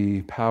is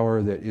the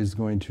power that is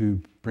going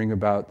to bring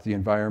about the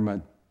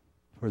environment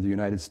where the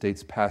United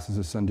States passes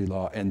a Sunday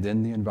law, and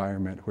then the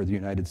environment where the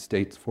United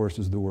States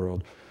forces the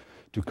world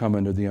to come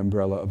under the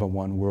umbrella of a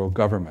one world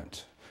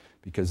government.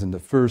 Because in the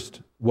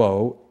first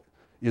woe,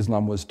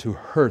 Islam was to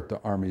hurt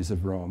the armies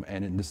of Rome,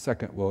 and in the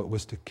second woe, it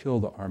was to kill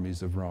the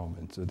armies of Rome.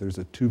 And so there's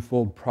a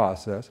twofold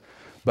process.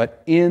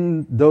 But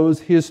in those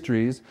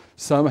histories,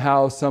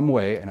 somehow, some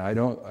way, and I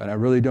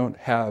really don't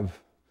have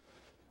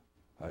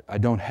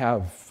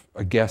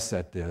a guess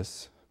at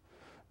this,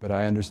 but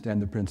I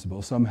understand the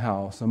principle.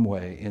 Somehow, some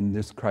way, in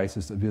this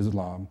crisis of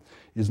Islam,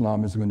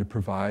 Islam is going to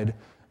provide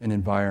an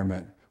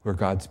environment where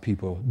God's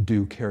people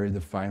do carry the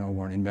final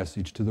warning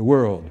message to the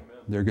world. Amen.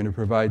 They're going to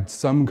provide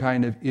some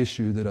kind of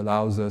issue that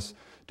allows us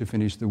to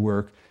finish the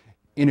work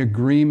in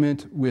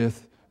agreement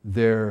with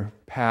their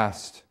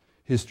past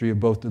history of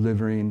both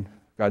delivering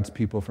God's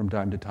people from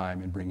time to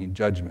time and bringing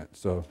judgment.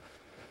 So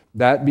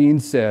that being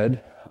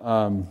said,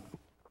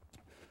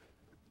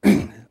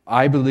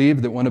 I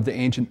believe that one of the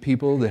ancient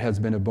people that has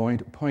been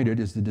appointed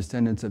is the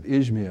descendants of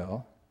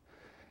Ishmael,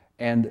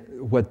 and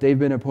what they've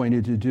been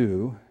appointed to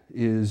do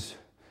is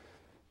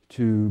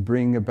to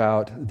bring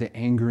about the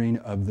angering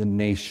of the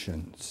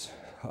nations.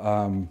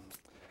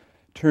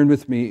 Turn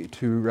with me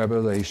to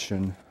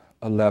Revelation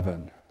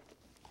 11.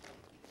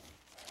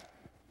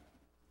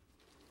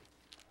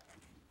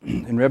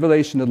 In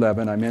Revelation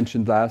 11, I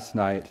mentioned last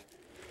night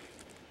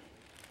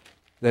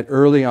that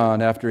early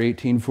on, after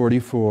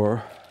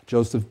 1844,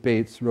 Joseph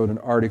Bates wrote an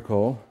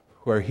article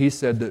where he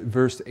said that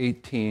verse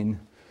 18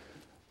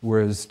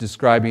 was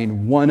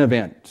describing one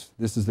event.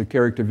 This is the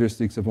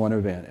characteristics of one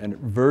event. And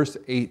verse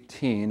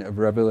 18 of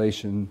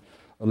Revelation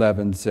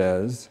 11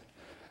 says,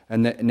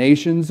 "And the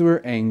nations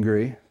were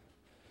angry,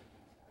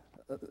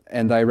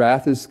 and thy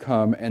wrath is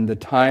come, and the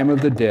time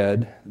of the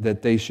dead,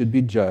 that they should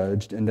be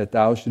judged, and that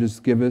thou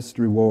shouldest givest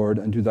reward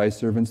unto thy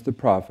servants the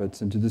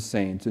prophets, and to the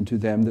saints, and to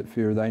them that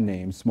fear thy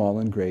name, small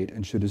and great,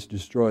 and shouldest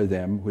destroy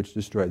them which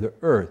destroy the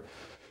earth."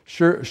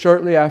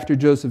 Shortly after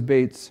Joseph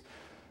Bates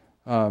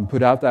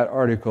put out that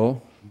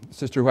article,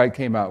 Sister White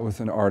came out with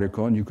an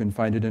article, and you can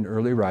find it in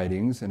Early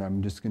Writings, and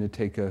I'm just going to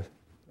take a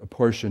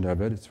portion of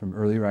it. It's from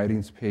Early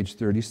Writings, page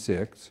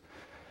 36,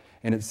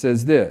 and it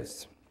says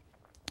this: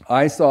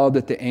 "I saw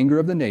that the anger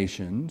of the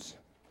nations,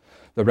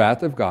 the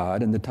wrath of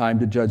God, and the time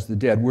to judge the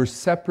dead were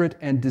separate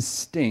and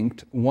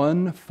distinct,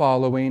 one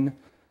following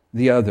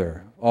the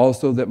other.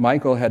 Also that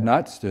Michael had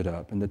not stood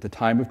up, and that the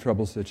time of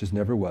trouble such as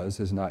never was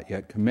has not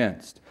yet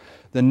commenced.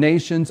 The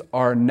nations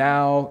are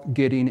now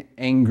getting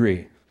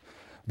angry.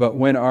 But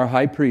when our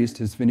high priest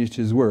has finished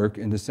his work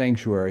in the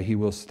sanctuary, he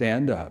will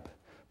stand up,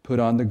 put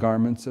on the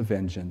garments of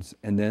vengeance,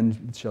 and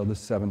then shall the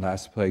 7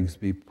 last plagues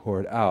be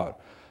poured out.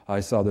 I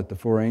saw that the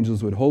 4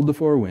 angels would hold the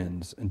 4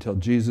 winds until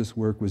Jesus'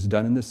 work was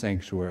done in the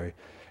sanctuary,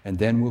 and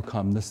then will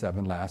come the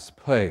 7 last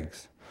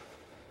plagues."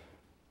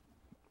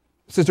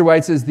 Sister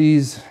White says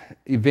these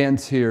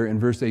events here in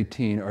verse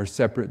 18 are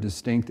separate,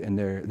 distinct, and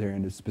they're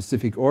in a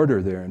specific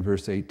order there in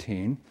verse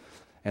 18.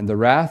 And the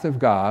wrath of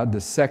God, the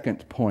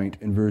second point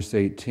in verse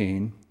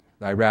 18,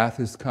 thy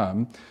wrath is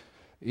come,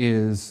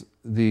 is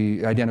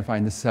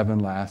identifying the 7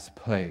 last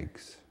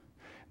plagues.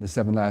 The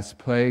 7 last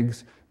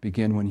plagues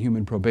begin when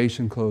human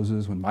probation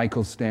closes, when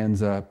Michael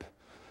stands up.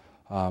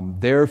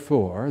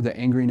 Therefore, the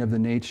angering of the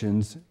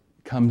nations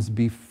comes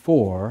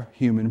before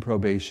human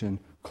probation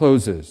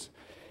closes.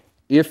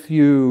 If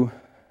you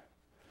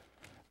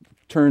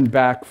turn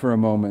back for a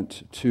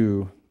moment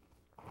to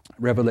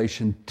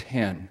Revelation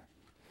 10.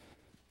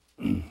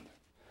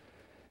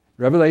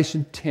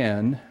 Revelation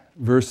 10,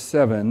 verse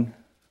 7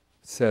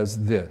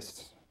 says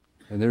this.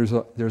 And there's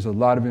a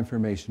lot of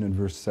information in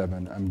verse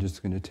 7. I'm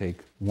just going to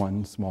take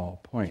one small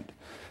point.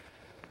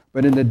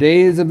 "But in the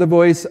days of the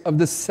voice of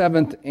the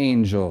 7th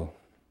angel,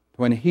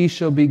 when he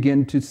shall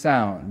begin to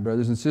sound,"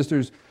 brothers and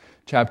sisters,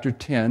 chapter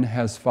 10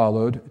 has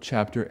followed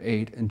chapter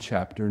 8 and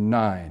chapter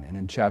 9. And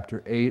in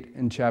chapter 8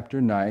 and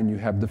chapter 9, you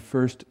have the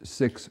first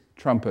 6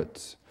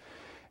 trumpets.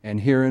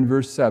 And here in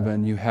verse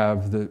 7, you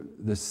have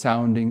the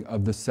sounding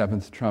of the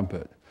 7th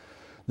trumpet.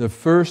 The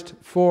first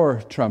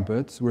 4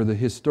 trumpets were the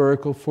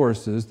historical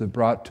forces that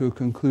brought to a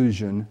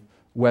conclusion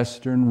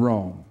Western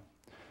Rome.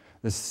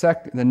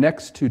 The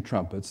next 2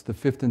 trumpets, the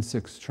 5th and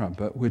 6th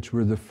trumpet, which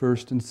were the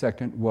first and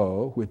second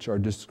woe, which are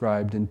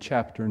described in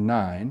chapter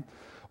 9,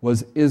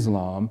 was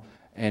Islam,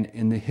 and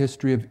in the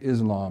history of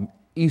Islam,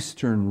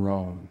 Eastern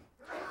Rome,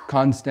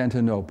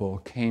 Constantinople,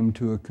 came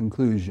to a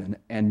conclusion,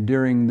 and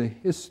during the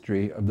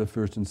history of the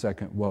first and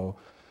second woe,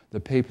 the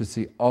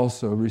papacy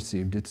also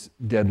received its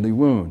deadly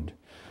wound.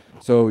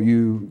 So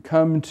you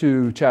come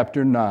to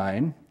chapter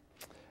 9,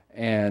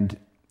 and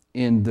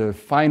in the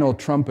final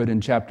trumpet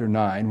in chapter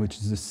 9, which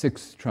is the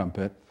 6th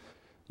trumpet,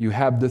 you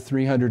have the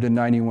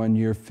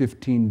 391-year,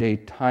 15-day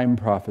time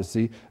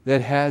prophecy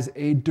that has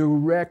a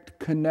direct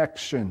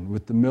connection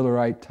with the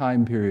Millerite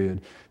time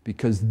period,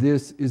 because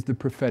this is the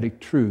prophetic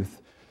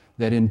truth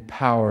that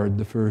empowered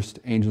the first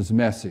angel's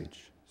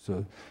message.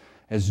 So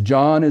as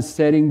John is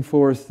setting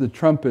forth the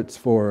trumpets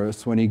for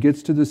us, when he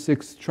gets to the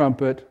 6th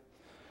trumpet,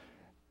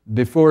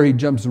 before he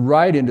jumps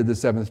right into the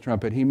 7th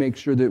trumpet, he makes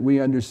sure that we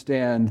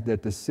understand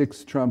that the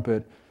 6th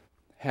trumpet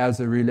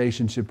has a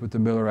relationship with the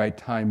Millerite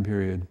time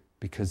period,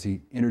 because he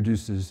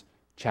introduces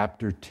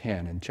chapter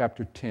 10. And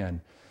chapter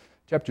 10,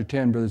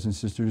 brothers and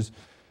sisters,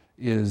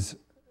 is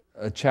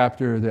a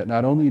chapter that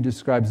not only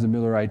describes the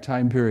Millerite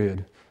time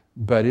period,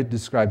 but it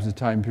describes the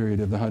time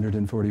period of the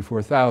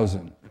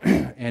 144,000.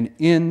 And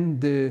in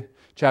the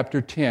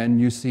chapter 10,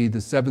 you see the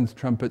 7th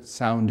trumpet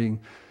sounding.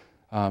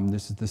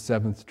 This is the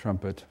 7th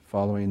trumpet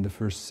following the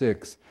first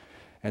 6.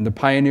 And the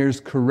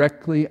pioneers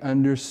correctly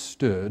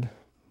understood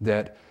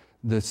that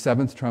the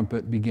 7th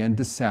trumpet began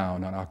to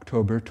sound on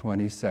October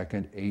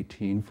 22nd,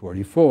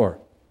 1844.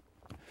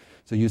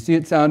 So you see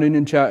it sounding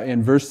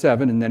in verse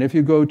 7, and then if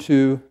you go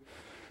to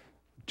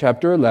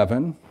chapter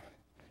 11,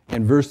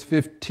 in verse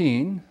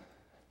 15,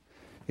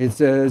 it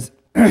says,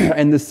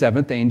 and the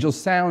 7th angel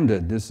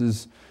sounded. This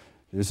is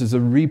a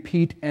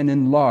repeat and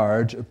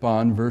enlarge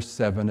upon verse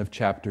 7 of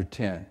chapter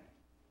 10.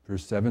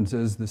 Verse 7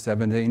 says the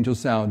 7th angel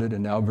sounded,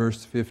 and now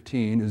verse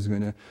 15 is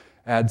going to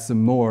add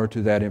some more to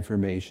that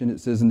information. It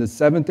says, and the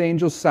 7th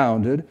angel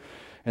sounded,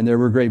 and there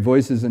were great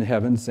voices in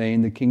heaven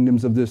saying, the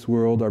kingdoms of this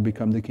world are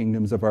become the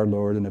kingdoms of our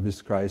Lord and of his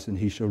Christ, and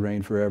he shall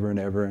reign forever and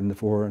ever. And the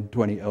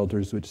 24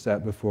 elders which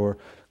sat before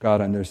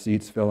God on their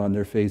seats fell on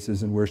their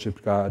faces and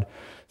worshipped God,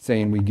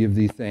 saying, we give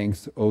thee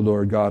thanks, O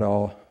Lord God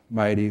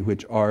Almighty,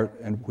 which art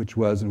and which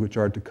was and which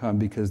art to come,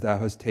 because thou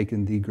hast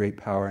taken thee great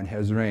power and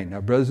hast reigned.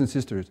 Now, brothers and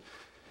sisters,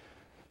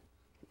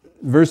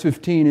 verse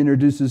 15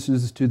 introduces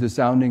us to the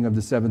sounding of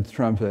the 7th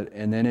trumpet,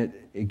 and then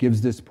it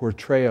gives this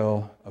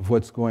portrayal of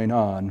what's going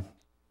on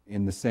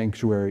in the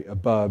sanctuary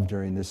above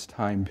during this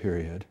time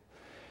period.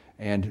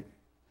 And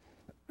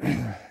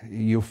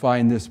you'll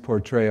find this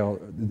portrayal,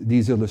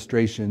 these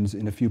illustrations,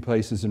 in a few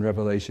places in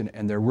Revelation,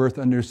 and they're worth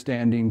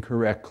understanding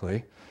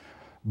correctly.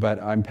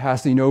 But I'm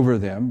passing over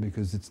them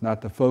because it's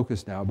not the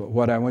focus now. But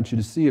what I want you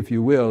to see, if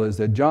you will, is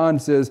that John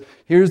says,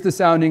 here's the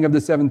sounding of the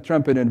 7th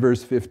trumpet in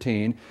verse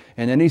 15.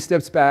 And then he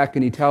steps back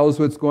and he tells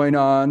what's going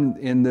on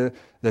in the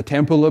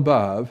temple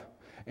above.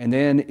 And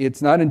then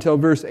it's not until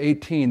verse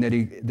 18 that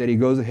he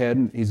goes ahead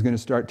and he's going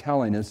to start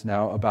telling us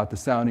now about the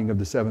sounding of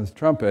the 7th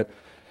trumpet.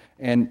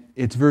 And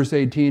it's verse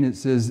 18, it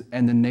says,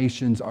 and the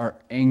nations are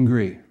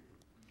angry.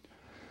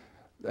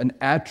 An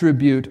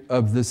attribute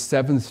of the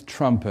 7th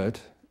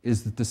trumpet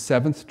is that the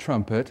 7th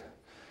trumpet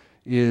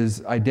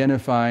is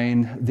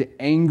identifying the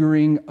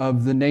angering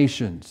of the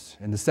nations.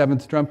 And the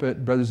 7th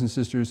trumpet, brothers and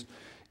sisters,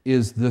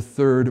 is the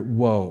 3rd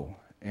woe.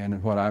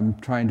 And what I'm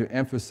trying to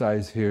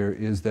emphasize here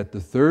is that the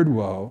 3rd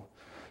woe,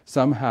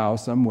 somehow,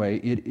 some way,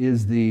 it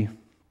is the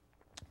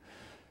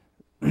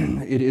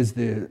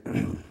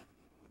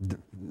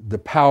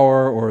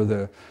power or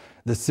the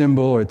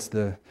symbol, or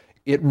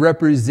it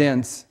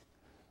represents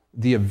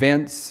the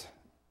events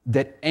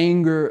that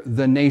anger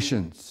the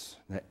nations.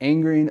 The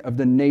angering of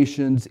the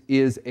nations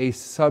is a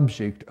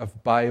subject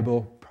of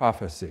Bible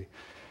prophecy.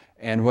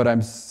 And what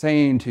I'm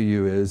saying to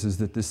you is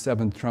that the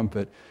 7th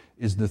trumpet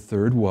is the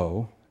 3rd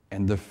woe,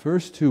 and the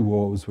first 2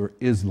 woes were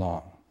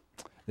Islam.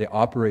 They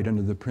operate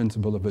under the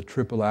principle of a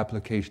triple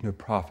application of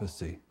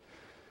prophecy,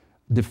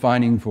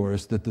 defining for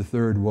us that the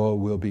 3rd woe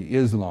will be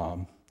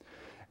Islam.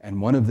 And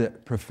one of the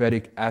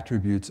prophetic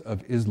attributes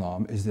of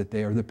Islam is that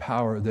they are the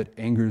power that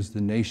angers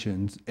the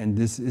nations, and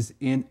this is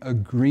in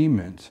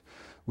agreement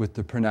with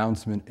the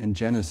pronouncement in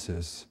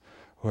Genesis,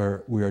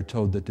 where we are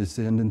told that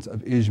descendants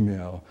of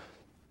Ishmael,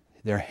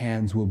 their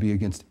hands will be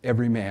against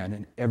every man,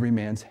 and every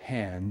man's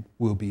hand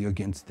will be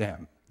against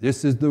them.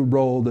 This is the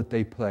role that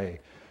they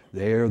play.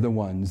 They are the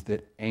ones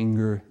that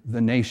anger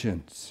the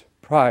nations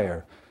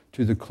prior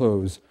to the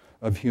close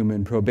of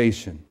human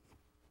probation.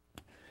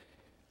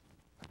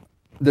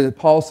 The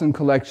Paulson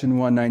Collection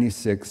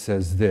 196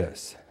 says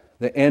this,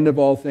 the end of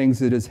all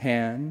things at his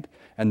hand,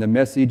 and the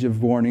message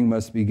of warning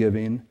must be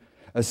given.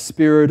 A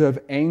spirit of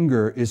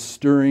anger is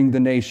stirring the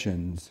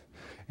nations,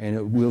 and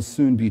it will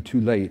soon be too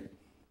late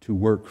to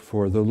work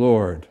for the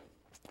Lord.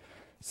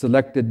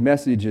 Selected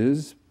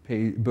Messages,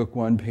 book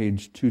 1,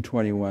 page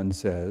 221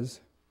 says,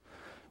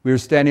 We are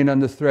standing on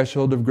the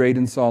threshold of great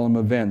and solemn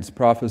events.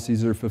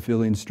 Prophecies are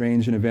fulfilling.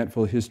 Strange and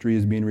eventful history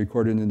is being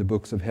recorded in the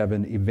books of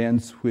heaven.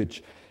 Events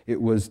which it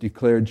was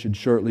declared should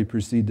shortly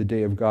precede the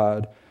day of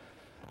God.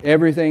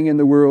 Everything in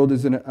the world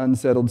is in an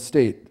unsettled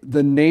state.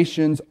 The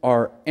nations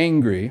are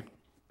angry,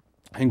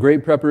 and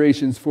great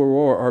preparations for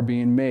war are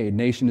being made.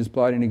 Nation is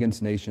plotting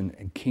against nation,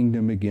 and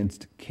kingdom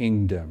against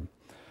kingdom.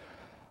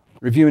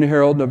 Review and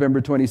Herald,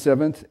 November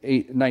 27th,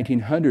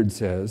 1900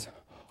 says,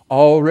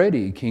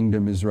 already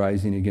kingdom is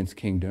rising against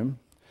kingdom.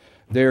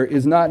 There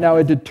is not now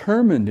a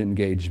determined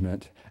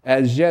engagement.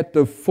 As yet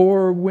the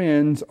four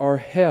winds are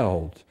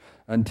held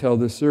until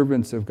the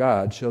servants of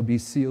God shall be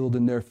sealed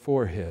in their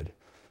forehead.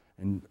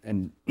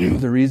 And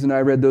the reason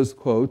I read those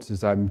quotes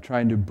is I'm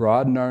trying to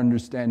broaden our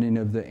understanding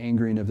of the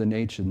angering of the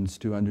nations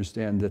to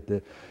understand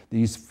that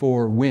these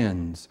four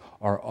winds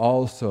are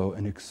also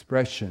an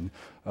expression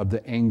of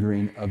the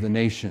angering of the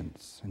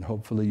nations. And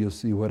hopefully you'll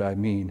see what I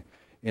mean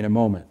in a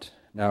moment.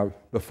 Now,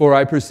 before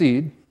I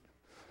proceed,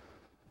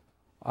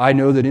 I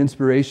know that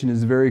inspiration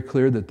is very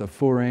clear that the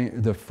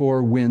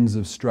four winds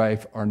of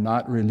strife are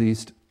not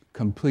released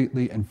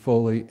completely and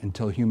fully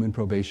until human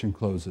probation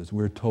closes.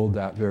 We're told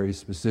that very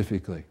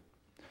specifically.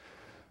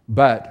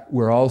 But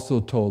we're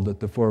also told that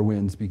the four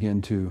winds begin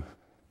to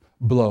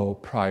blow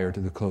prior to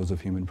the close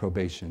of human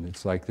probation.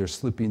 It's like they're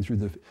slipping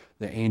through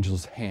the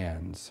angel's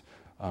hands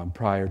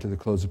prior to the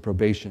close of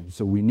probation.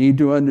 So we need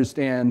to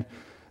understand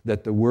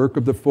that the work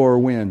of the four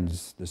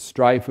winds, the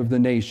strife of the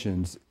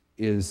nations,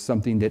 is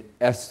something that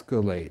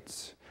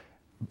escalates,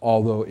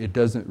 although it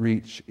doesn't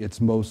reach its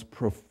most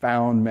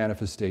profound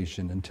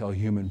manifestation until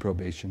human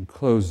probation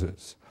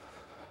closes.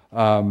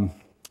 I'm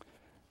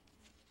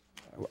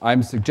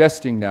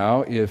suggesting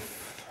now,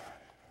 if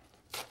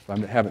I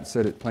haven't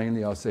said it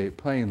plainly, I'll say it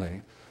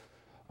plainly,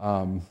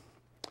 that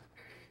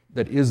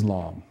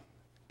Islam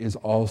is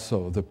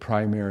also the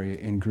primary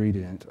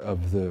ingredient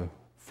of the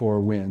four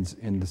winds,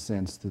 in the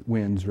sense that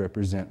winds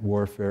represent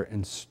warfare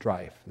and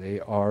strife. They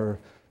are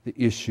the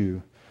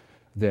issue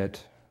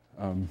that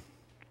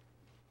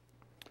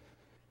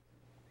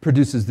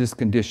produces this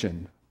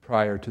condition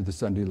prior to the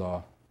Sunday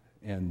law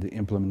and the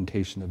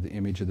implementation of the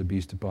image of the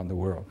beast upon the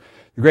world.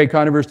 The Great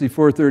Controversy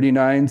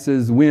 439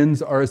 says,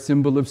 winds are a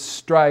symbol of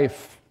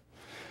strife.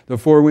 The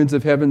four winds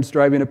of heaven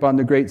striving upon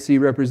the great sea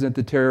represent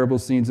the terrible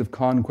scenes of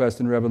conquest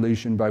and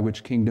revolution by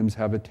which kingdoms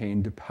have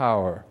attained to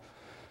power.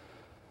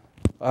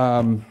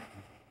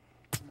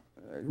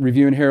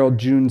 Review and Herald,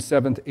 June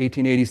 7th,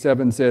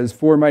 1887 says,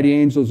 four mighty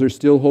angels are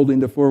still holding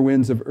the four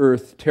winds of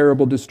earth.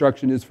 Terrible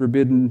destruction is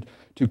forbidden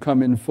to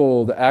come in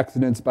full. The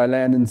accidents by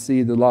land and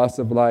sea, the loss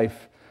of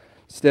life,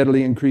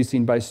 steadily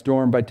increasing by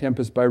storm, by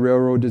tempest, by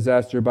railroad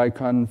disaster, by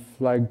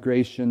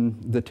conflagration,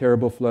 the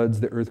terrible floods,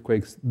 the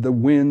earthquakes. The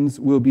winds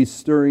will be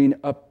stirring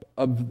up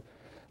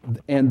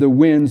and the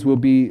winds will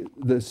be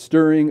the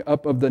stirring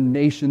up of the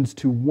nations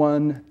to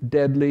one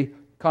deadly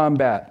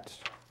combat.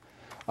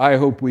 I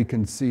hope we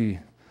can see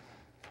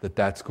that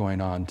that's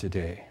going on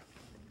today.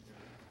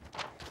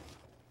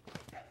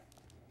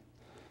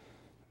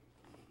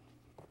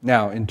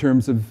 Now, in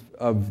terms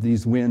of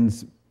these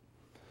winds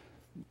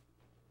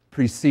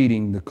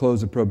preceding the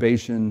close of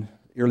probation,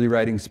 Early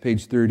Writings,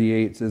 page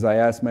 38, says, I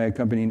asked my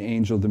accompanying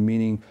angel the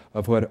meaning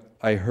of what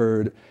I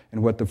heard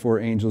and what the four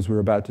angels were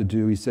about to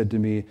do. He said to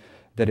me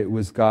that it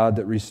was God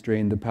that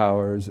restrained the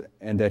powers,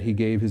 and that he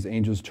gave his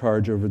angels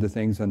charge over the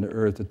things on the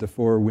earth, that the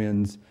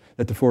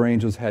four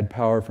angels had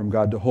power from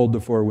God to hold the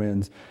four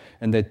winds,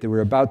 and that they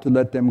were about to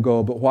let them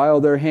go. But while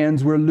their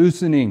hands were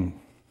loosening,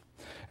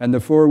 and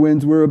the four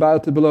winds were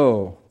about to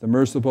blow, the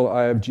merciful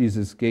eye of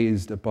Jesus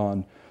gazed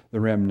upon the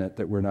remnant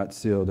that were not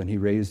sealed, and he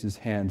raised his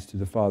hands to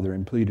the Father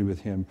and pleaded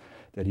with him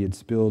that he had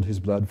spilled his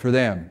blood for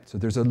them. So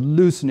there's a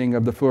loosening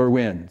of the four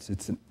winds.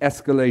 It's an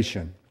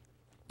escalation.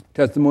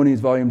 Testimonies,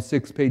 volume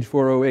 6, page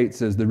 408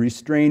 says, the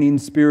restraining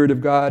Spirit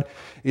of God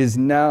is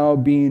now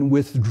being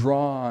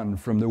withdrawn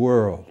from the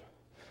world.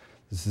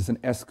 This is an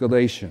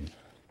escalation.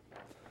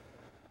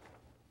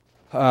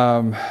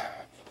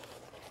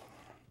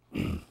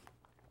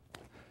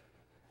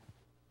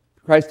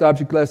 Christ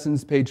Object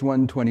Lessons, page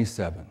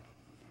 127.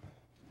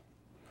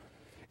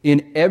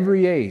 In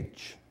every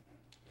age,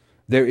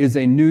 there is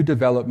a new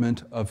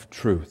development of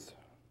truth,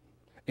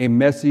 a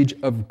message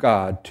of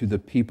God to the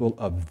people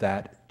of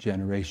that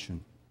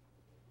generation.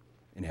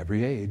 In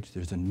every age,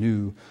 there's a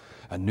new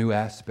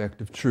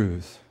aspect of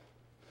truth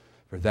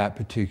for that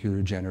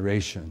particular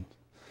generation.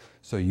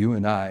 So you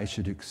and I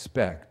should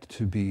expect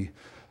to be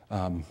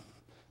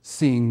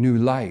seeing new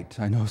light.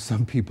 I know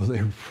some people,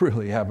 they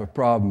really have a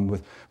problem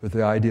with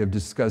the idea of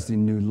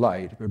discussing new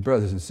light. But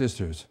brothers and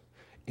sisters,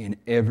 in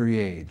every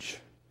age,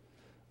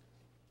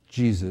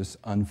 Jesus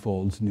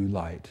unfolds new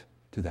light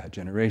to that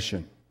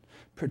generation,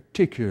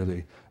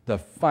 particularly the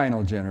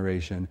final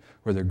generation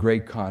where the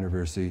great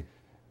controversy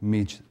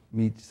meets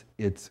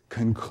its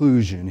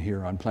conclusion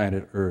here on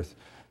planet Earth.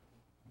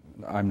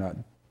 I'm not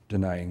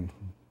denying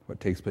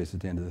what takes place at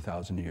the end of the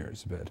 1,000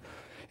 years, but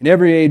in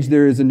every age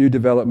there is a new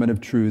development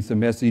of truth, a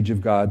message of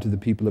God to the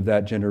people of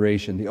that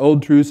generation. The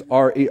old truths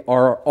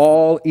are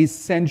all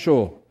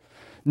essential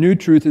New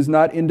truth is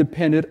not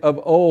independent of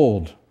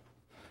old,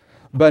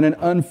 but an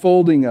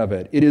unfolding of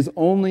it. It is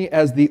only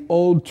as the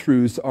old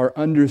truths are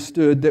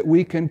understood that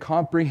we can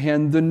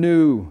comprehend the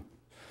new.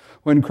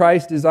 When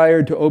Christ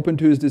desired to open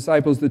to his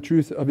disciples the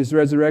truth of his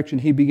resurrection,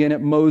 he began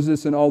at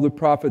Moses and all the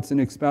prophets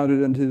and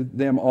expounded unto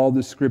them all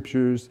the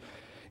scriptures,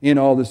 in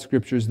all the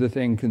scriptures the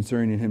thing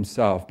concerning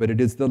himself. But it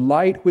is the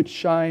light which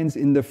shines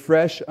in the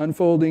fresh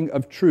unfolding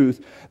of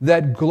truth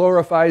that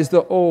glorifies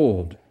the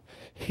old.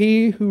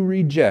 He who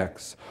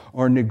rejects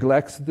or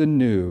neglects the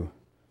new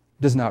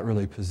does not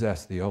really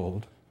possess the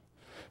old.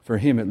 For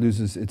him it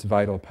loses its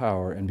vital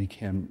power and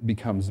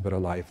becomes but a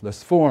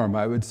lifeless form.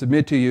 I would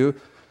submit to you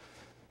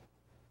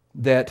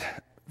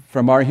that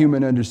from our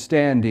human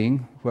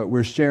understanding, what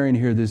we're sharing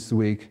here this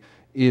week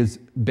is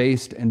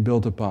based and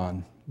built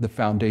upon the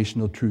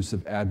foundational truths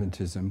of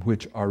Adventism,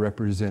 which are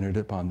represented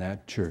upon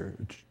that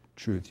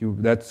truth.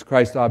 That's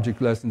Christ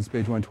Object Lessons,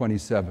 page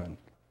 127.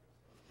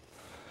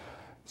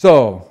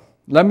 So,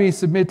 let me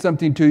submit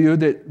something to you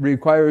that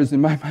requires,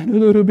 in my mind, a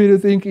little bit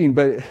of thinking,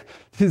 but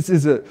this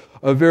is a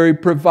very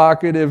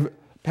provocative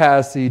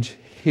passage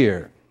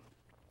here.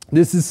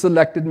 This is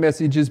Selected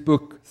Messages,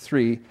 Book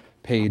 3,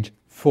 page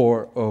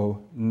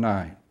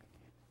 409.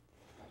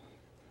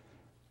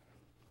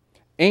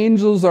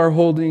 Angels are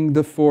holding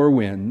the four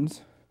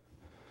winds,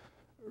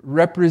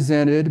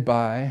 represented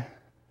by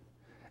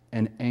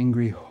an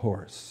angry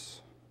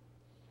horse,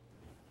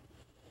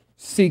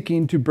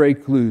 seeking to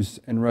break loose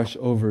and rush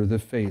over the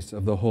face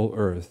of the whole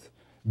earth,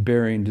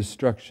 bearing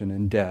destruction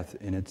and death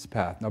in its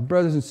path. Now,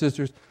 brothers and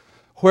sisters,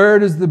 where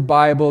does the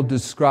Bible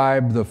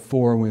describe the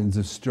four winds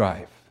of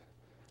strife?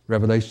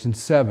 Revelation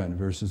 7,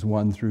 verses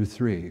 1 through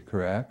 3,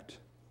 correct?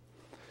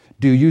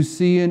 Do you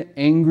see an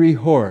angry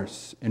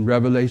horse in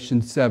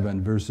Revelation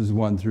 7, verses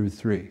 1 through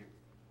 3?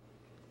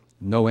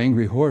 No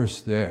angry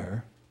horse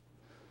there.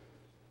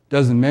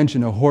 Doesn't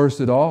mention a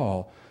horse at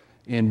all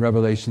in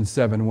Revelation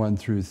 7, 1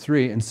 through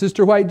 3. And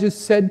Sister White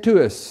just said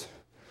to us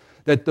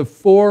that the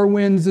four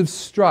winds of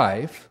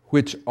strife,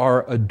 which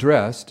are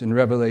addressed in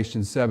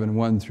Revelation 7,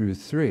 1 through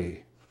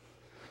 3,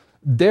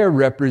 they're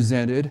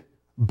represented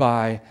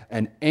by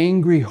an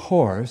angry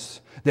horse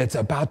that's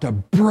about to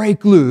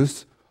break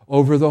loose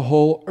over the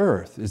whole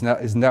earth.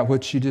 Isn't that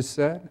what she just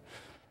said?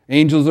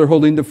 Angels are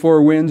holding the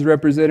four winds,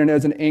 represented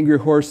as an angry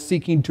horse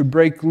seeking to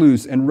break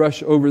loose and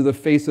rush over the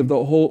face of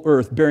the whole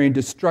earth, bearing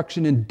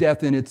destruction and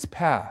death in its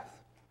path.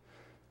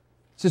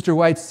 Sister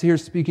White's here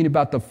speaking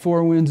about the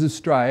four winds of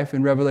strife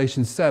in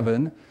Revelation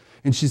 7,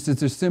 and she says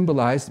they're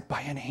symbolized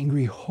by an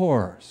angry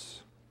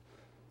horse.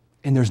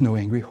 And there's no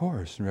angry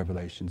horse in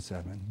Revelation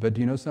 7. But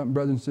do you know something,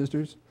 brothers and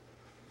sisters?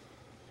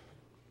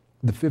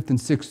 The fifth and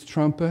sixth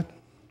trumpet,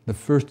 the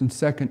first and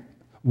second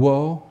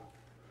woe,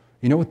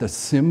 you know what the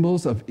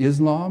symbols of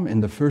Islam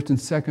in the first and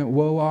second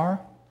woe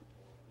are?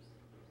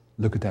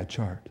 Look at that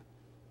chart.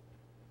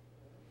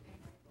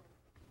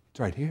 It's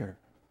right here.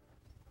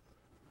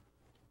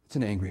 It's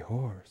an angry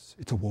horse.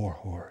 It's a war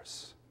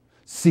horse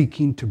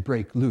seeking to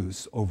break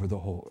loose over the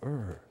whole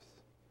earth.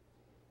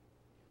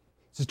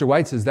 Sister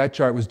White says that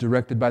chart was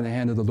directed by the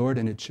hand of the Lord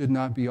and it should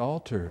not be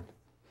altered.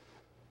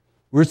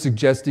 We're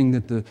suggesting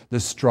that the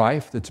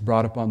strife that's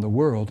brought upon the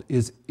world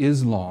is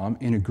Islam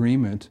in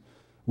agreement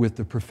with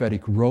the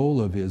prophetic role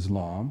of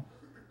Islam,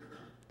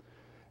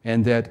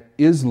 and that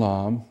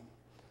Islam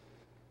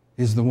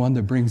is the one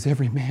that brings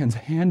every man's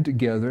hand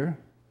together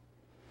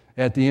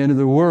at the end of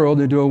the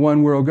world into a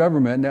one-world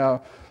government.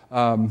 Now,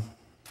 10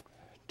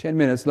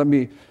 minutes,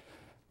 we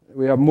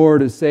have more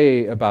to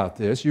say about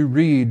this. You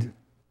read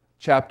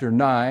chapter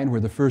 9, where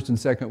the first and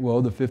second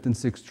woe, the fifth and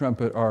sixth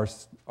trumpet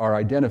are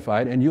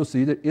identified, and you'll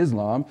see that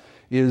Islam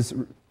is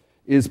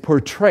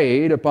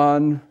portrayed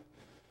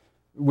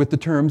with the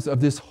terms of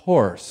this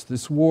horse,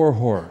 this war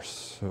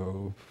horse.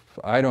 So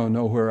I don't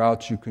know where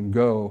else you can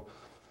go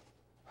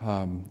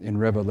in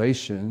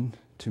Revelation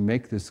to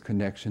make this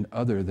connection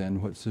other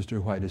than what Sister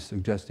White is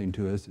suggesting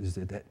to us, is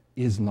that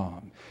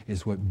Islam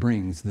is what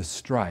brings the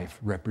strife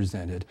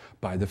represented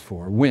by the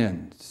four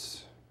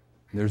winds.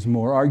 There's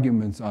more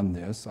arguments on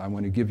this. I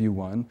want to give you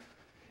one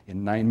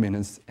in 9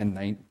 minutes and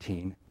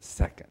 19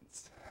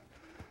 seconds.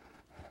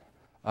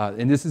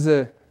 And this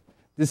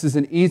is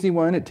an easy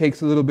one. It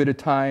takes a little bit of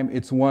time.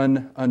 It's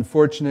one,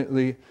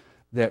 unfortunately,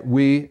 that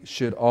we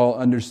should all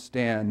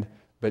understand,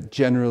 but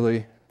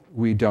generally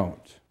we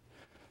don't.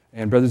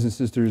 And brothers and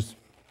sisters,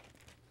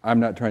 I'm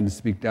not trying to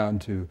speak down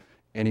to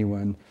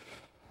anyone.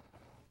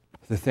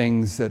 The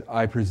things that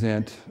I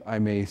present, I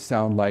may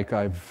sound like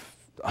I've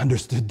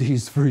understood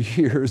these for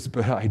years,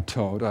 but I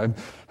don't.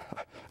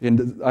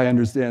 I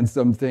understand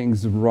some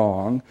things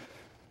wrong.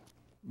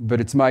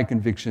 But it's my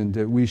conviction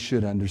that we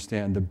should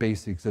understand the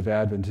basics of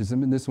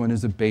Adventism, and this one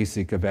is a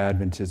basic of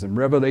Adventism.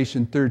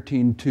 Revelation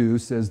 13:2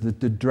 says that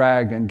the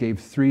dragon gave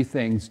three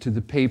things to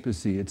the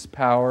papacy: its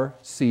power,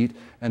 seat,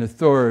 and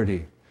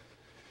authority.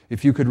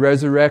 If you could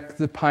resurrect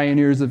the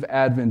pioneers of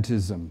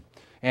Adventism,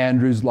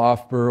 Andrews,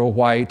 Loughborough,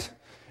 White,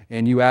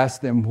 and you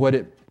ask them what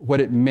what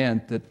it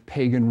meant that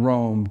pagan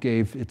Rome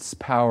gave its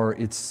power,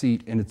 its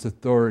seat, and its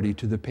authority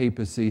to the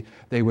papacy,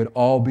 they would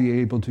all be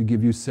able to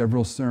give you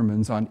several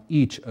sermons on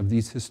each of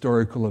these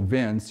historical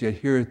events. Yet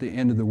here at the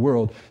end of the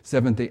world,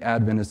 Seventh-day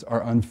Adventists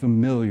are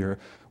unfamiliar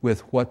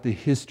with what the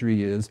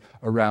history is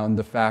around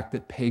the fact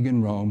that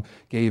pagan Rome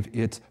gave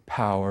its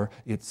power,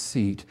 its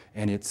seat,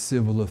 and its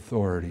civil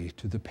authority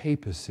to the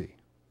papacy.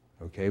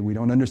 Okay, we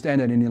don't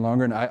understand that any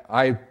longer, and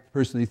I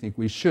personally think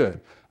we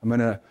should. I'm going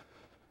to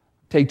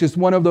take just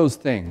one of those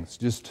things,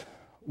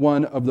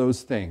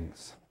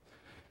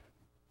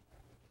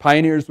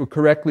 Pioneers will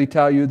correctly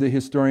tell you, the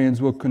historians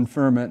will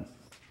confirm it,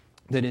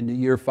 that in the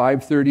year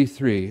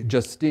 533,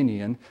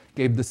 Justinian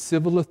gave the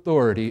civil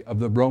authority of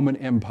the Roman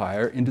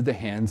Empire into the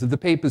hands of the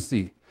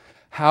papacy.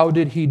 How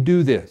did he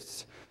do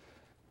this?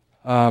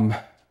 By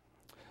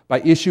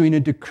issuing a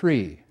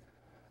decree,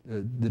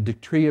 the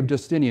decree of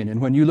Justinian.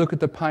 And when you look at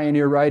the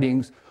pioneer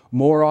writings,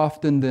 more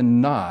often than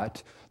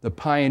not, the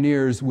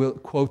pioneers will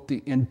quote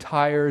the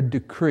entire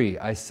decree.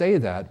 I say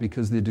that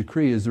because the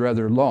decree is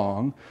rather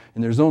long,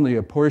 and there's only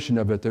a portion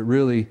of it that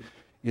really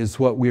is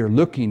what we are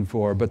looking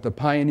for. But the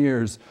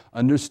pioneers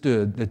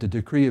understood that the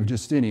decree of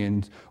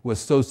Justinian was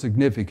so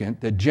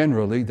significant that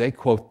generally they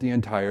quote the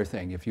entire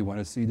thing. If you want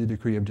to see the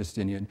decree of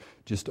Justinian,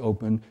 just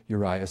open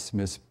Uriah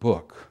Smith's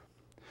book.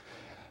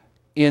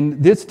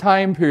 In this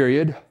time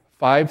period,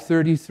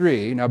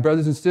 533, now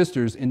brothers and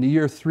sisters, in the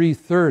year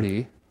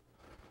 330,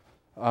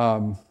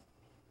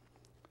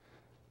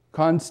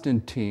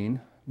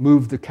 Constantine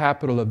moved the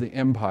capital of the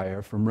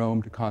empire from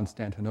Rome to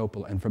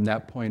Constantinople, and from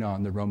that point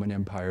on, the Roman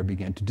Empire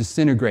began to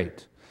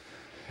disintegrate.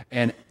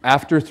 And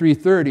after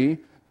 330,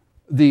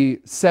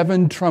 the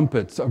 7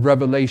 trumpets of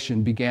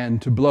Revelation began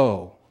to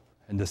blow.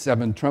 And the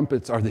 7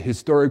 trumpets are the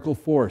historical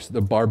force,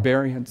 the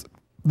barbarians,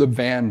 the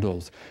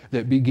Vandals,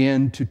 that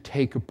begin to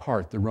take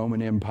apart the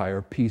Roman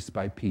Empire piece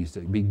by piece.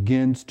 It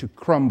begins to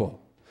crumble.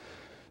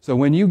 So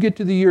when you get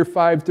to the year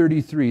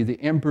 533,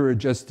 the Emperor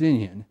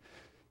Justinian,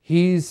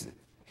 He's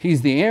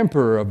the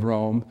emperor of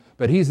Rome,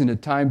 but he's in a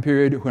time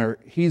period where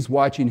he's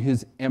watching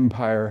his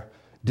empire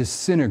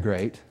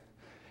disintegrate.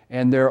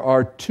 And there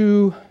are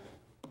two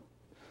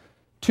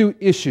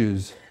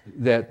issues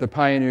that the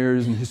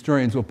pioneers and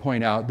historians will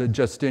point out that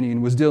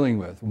Justinian was dealing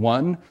with.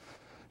 One,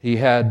 he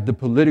had the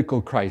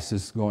political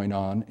crisis going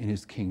on in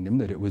his kingdom,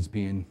 that it was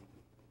being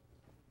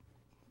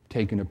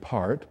taken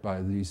apart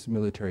by these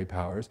military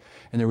powers.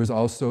 And there was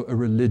also a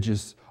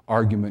religious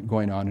argument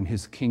going on in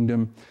his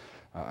kingdom.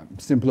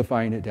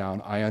 Simplifying it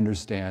down, I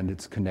understand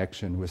its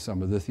connection with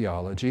some of the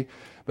theology.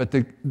 But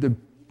the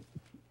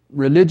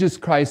religious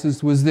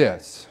crisis was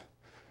this,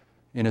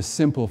 in a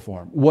simple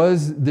form.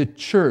 Was the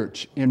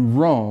church in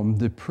Rome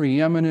the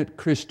preeminent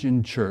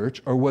Christian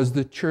church, or was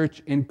the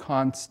church in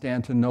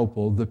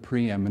Constantinople the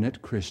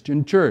preeminent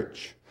Christian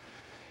church?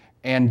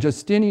 And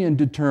Justinian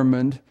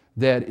determined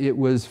that it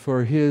was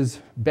for his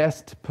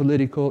best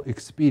political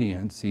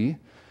expediency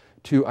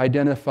to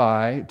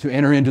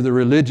enter into the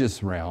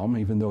religious realm,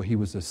 even though he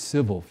was a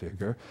civil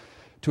figure,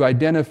 to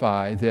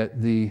identify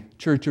that the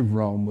Church of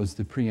Rome was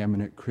the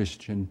preeminent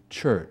Christian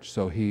church.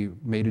 So he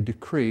made a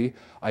decree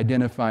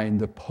identifying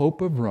the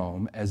Pope of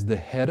Rome as the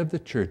head of the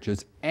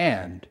churches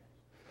and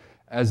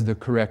as the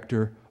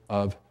corrector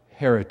of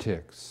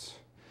heretics.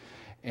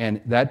 And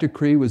that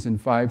decree was in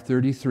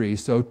 533,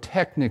 so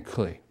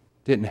technically,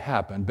 didn't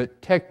happen, but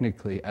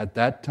technically at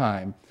that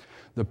time,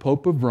 the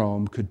Pope of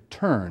Rome could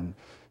turn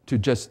to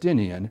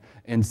Justinian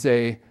and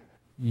say,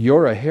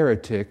 "You're a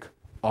heretic,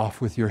 off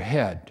with your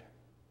head."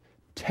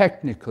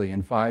 Technically,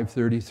 in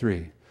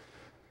 533,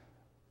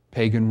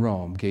 pagan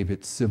Rome gave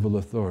its civil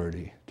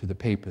authority to the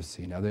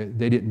papacy. Now,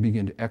 they didn't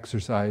begin to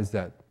exercise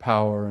that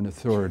power and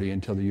authority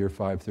until the year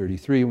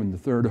 533, when the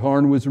third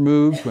horn was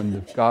removed, when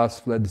the Goths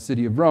fled the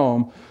city of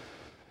Rome.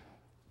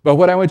 But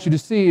what I want you to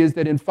see is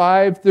that in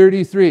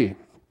 533,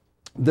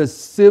 the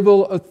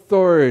civil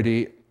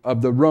authority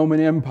of the Roman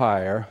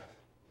Empire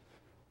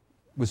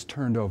was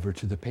turned over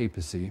to the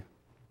papacy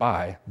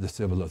by the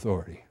civil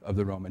authority of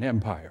the Roman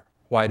Empire.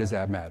 Why does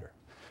that matter?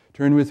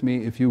 Turn with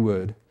me, if you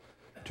would,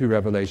 to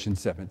Revelation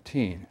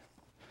 17.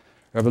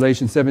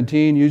 Revelation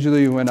 17,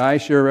 usually when I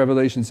share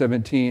Revelation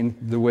 17,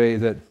 the way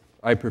that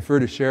I prefer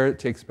to share it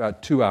takes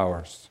about 2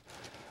 hours.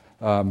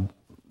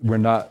 We're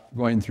not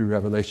going through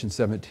Revelation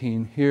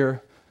 17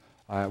 here.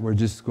 We're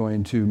just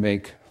going to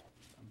make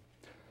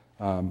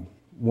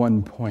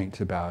one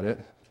point about it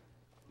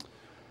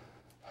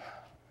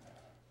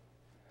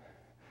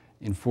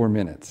in 4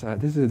 minutes.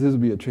 This will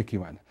be a tricky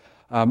one.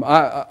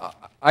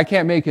 I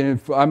can't make it.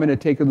 I'm going to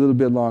take a little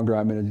bit longer.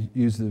 I'm going to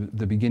use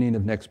the beginning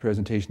of next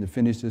presentation to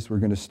finish this. We're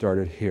going to start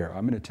it here.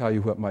 I'm going to tell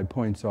you what my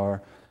points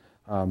are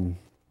a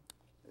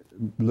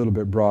little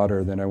bit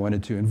broader than I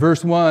wanted to. In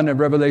verse 1 of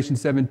Revelation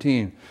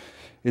 17,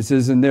 it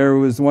says, "And there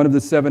was one of the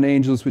 7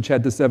 angels which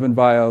had the 7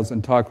 vials,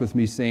 and talked with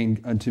me,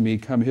 saying unto me,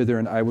 Come hither,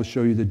 and I will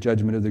show you the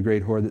judgment of the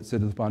great whore that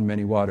sitteth upon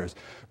many waters."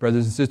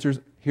 Brothers and sisters,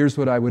 here's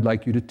what I would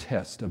like you to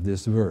test of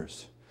this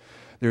verse.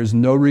 There's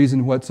no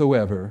reason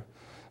whatsoever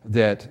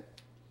that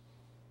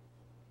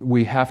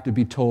we have to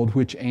be told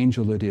which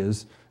angel it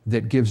is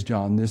that gives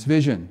John this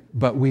vision,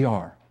 but we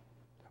are.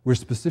 We're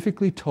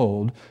specifically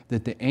told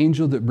that the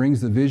angel that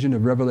brings the vision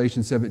of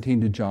Revelation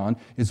 17 to John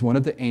is one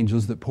of the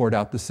angels that poured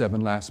out the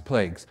 7 last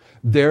plagues.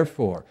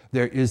 Therefore,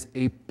 there is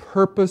a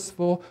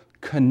purposeful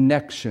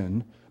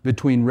connection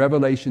between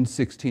Revelation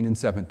 16 and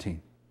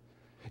 17.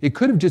 It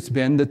could have just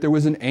been that there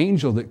was an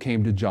angel that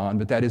came to John,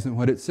 but that isn't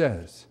what it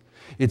says.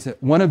 It's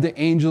one of the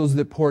angels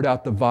that poured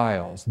out the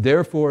vials.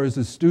 Therefore, as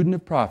a student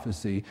of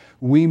prophecy,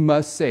 we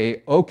must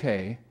say,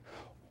 okay,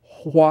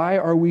 why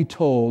are we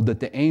told that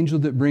the angel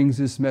that brings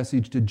this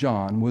message to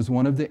John was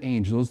one of the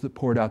angels that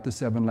poured out the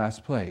 7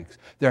 last plagues?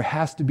 There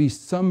has to be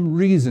some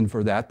reason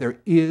for that. There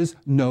is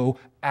no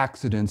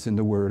accidents in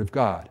the Word of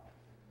God.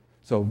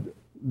 So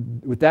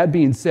with that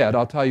being said,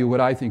 I'll tell you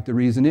what I think the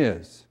reason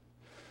is.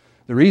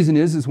 The reason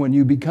is when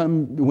you're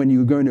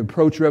going to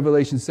approach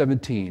Revelation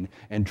 17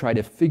 and try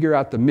to figure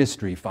out the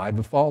mystery, 5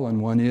 have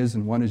fallen, 1 is,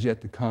 and 1 is yet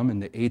to come,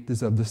 and the 8th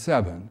is of the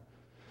 7,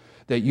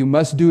 that you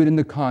must do it in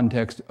the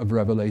context of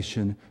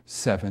Revelation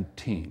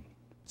 16.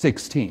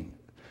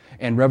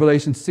 And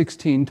Revelation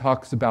 16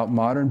 talks about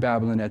modern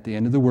Babylon at the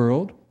end of the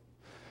world,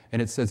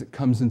 and it says it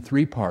comes in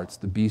 3 parts,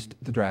 the beast,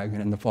 the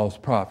dragon, and the false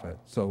prophet.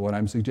 So what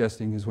I'm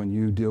suggesting is when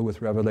you deal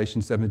with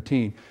Revelation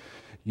 17,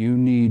 you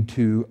need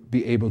to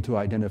be able to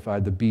identify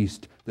the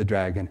beast, the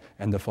dragon,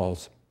 and the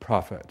false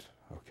prophet.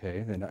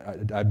 Okay, and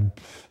I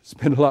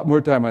spend a lot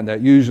more time on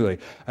that usually.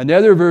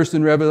 Another verse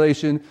in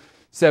Revelation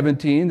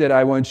 17 that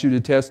I want you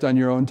to test on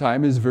your own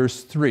time is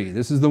verse 3.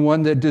 This is the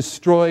one that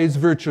destroys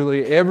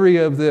virtually every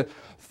of the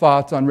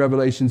thoughts on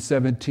Revelation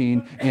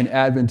 17 in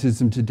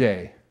Adventism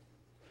today.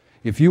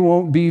 If you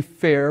won't be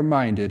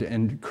fair-minded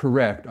and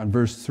correct on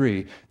verse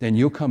 3, then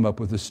you'll come up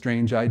with a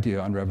strange idea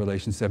on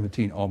Revelation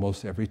 17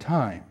 almost every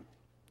time.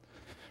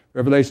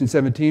 Revelation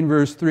 17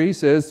 verse 3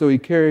 says, so he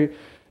carried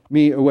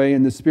me away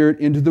in the Spirit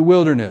into the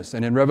wilderness.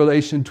 And in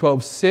Revelation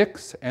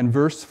 12:6 and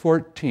verse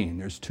 14,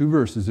 there's 2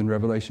 verses in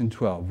Revelation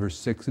 12, verse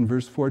 6 and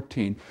verse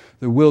 14,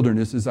 the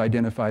wilderness is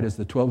identified as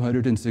the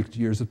 1260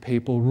 years of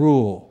papal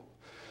rule.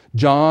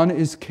 John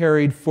is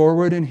carried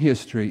forward in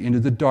history into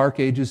the Dark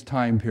Ages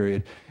time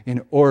period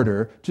in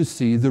order to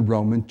see the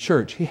Roman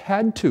Church. He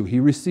had to. He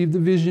received the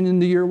vision in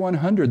the year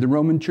 100. The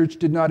Roman Church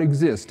did not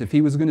exist. If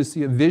he was going to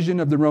see a vision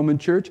of the Roman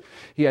Church,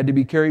 he had to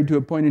be carried to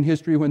a point in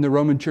history when the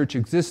Roman Church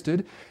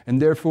existed. And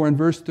therefore, in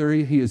verse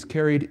 30, he is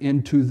carried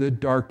into the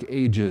Dark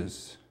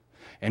Ages.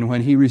 And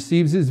when he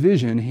receives his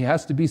vision, he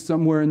has to be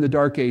somewhere in the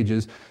Dark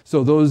Ages.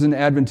 So those in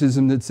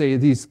Adventism that say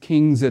these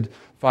kings that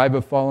 5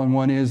 have fallen,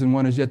 1 is, and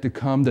 1 is yet to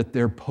come, that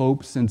they're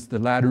popes since the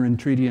Lateran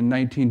Treaty in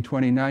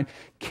 1929,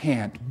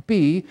 can't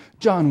be.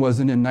 John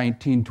wasn't in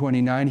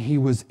 1929. He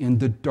was in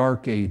the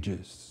Dark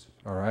Ages.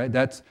 All right?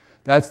 That's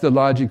the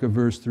logic of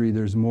verse 3.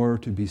 There's more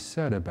to be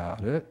said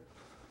about it.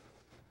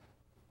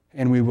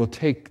 And we will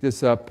take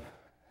this up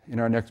in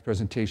our next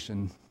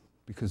presentation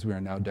because we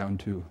are now down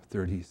to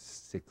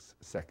 36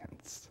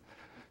 seconds.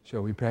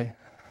 Shall we pray?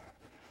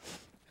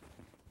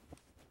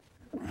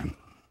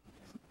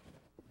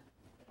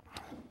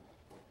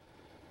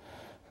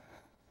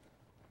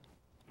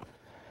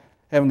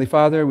 Heavenly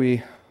Father,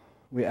 we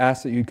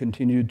ask that you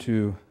continue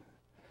to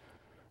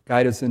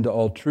guide us into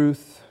all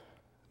truth,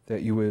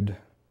 that you would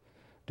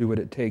do what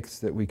it takes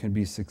that we can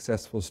be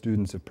successful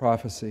students of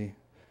prophecy,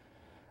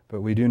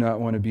 but we do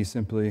not want to be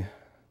simply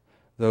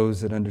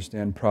those that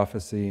understand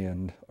prophecy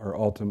and are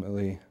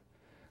ultimately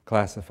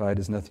classified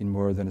as nothing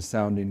more than a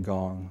sounding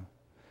gong.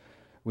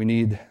 We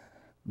need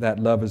that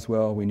love as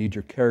well. We need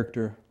your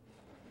character.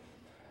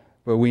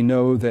 But we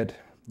know that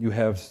you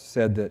have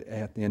said that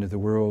at the end of the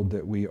world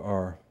that we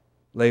are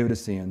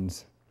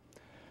Laodiceans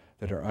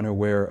that are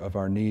unaware of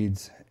our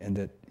needs, and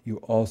that you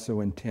also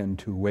intend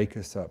to wake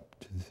us up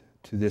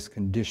to this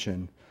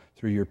condition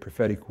through your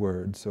prophetic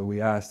word. So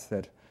we ask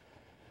that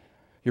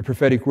your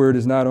prophetic word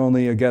is not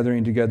only a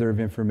gathering together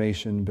of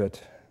information,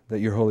 but that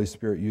your Holy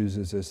Spirit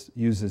uses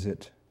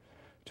it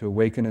to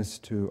awaken us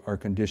to our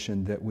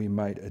condition, that we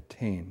might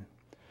attain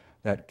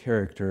that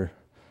character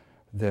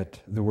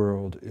that the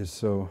world is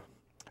so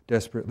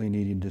desperately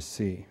needing to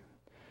see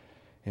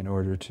in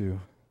order to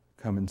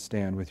come and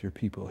stand with your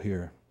people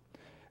here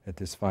at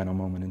this final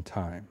moment in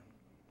time.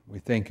 We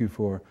thank you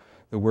for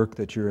the work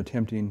that you're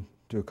attempting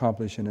to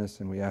accomplish in us,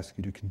 and we ask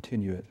you to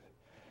continue it.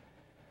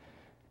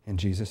 In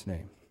Jesus'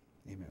 name,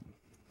 amen.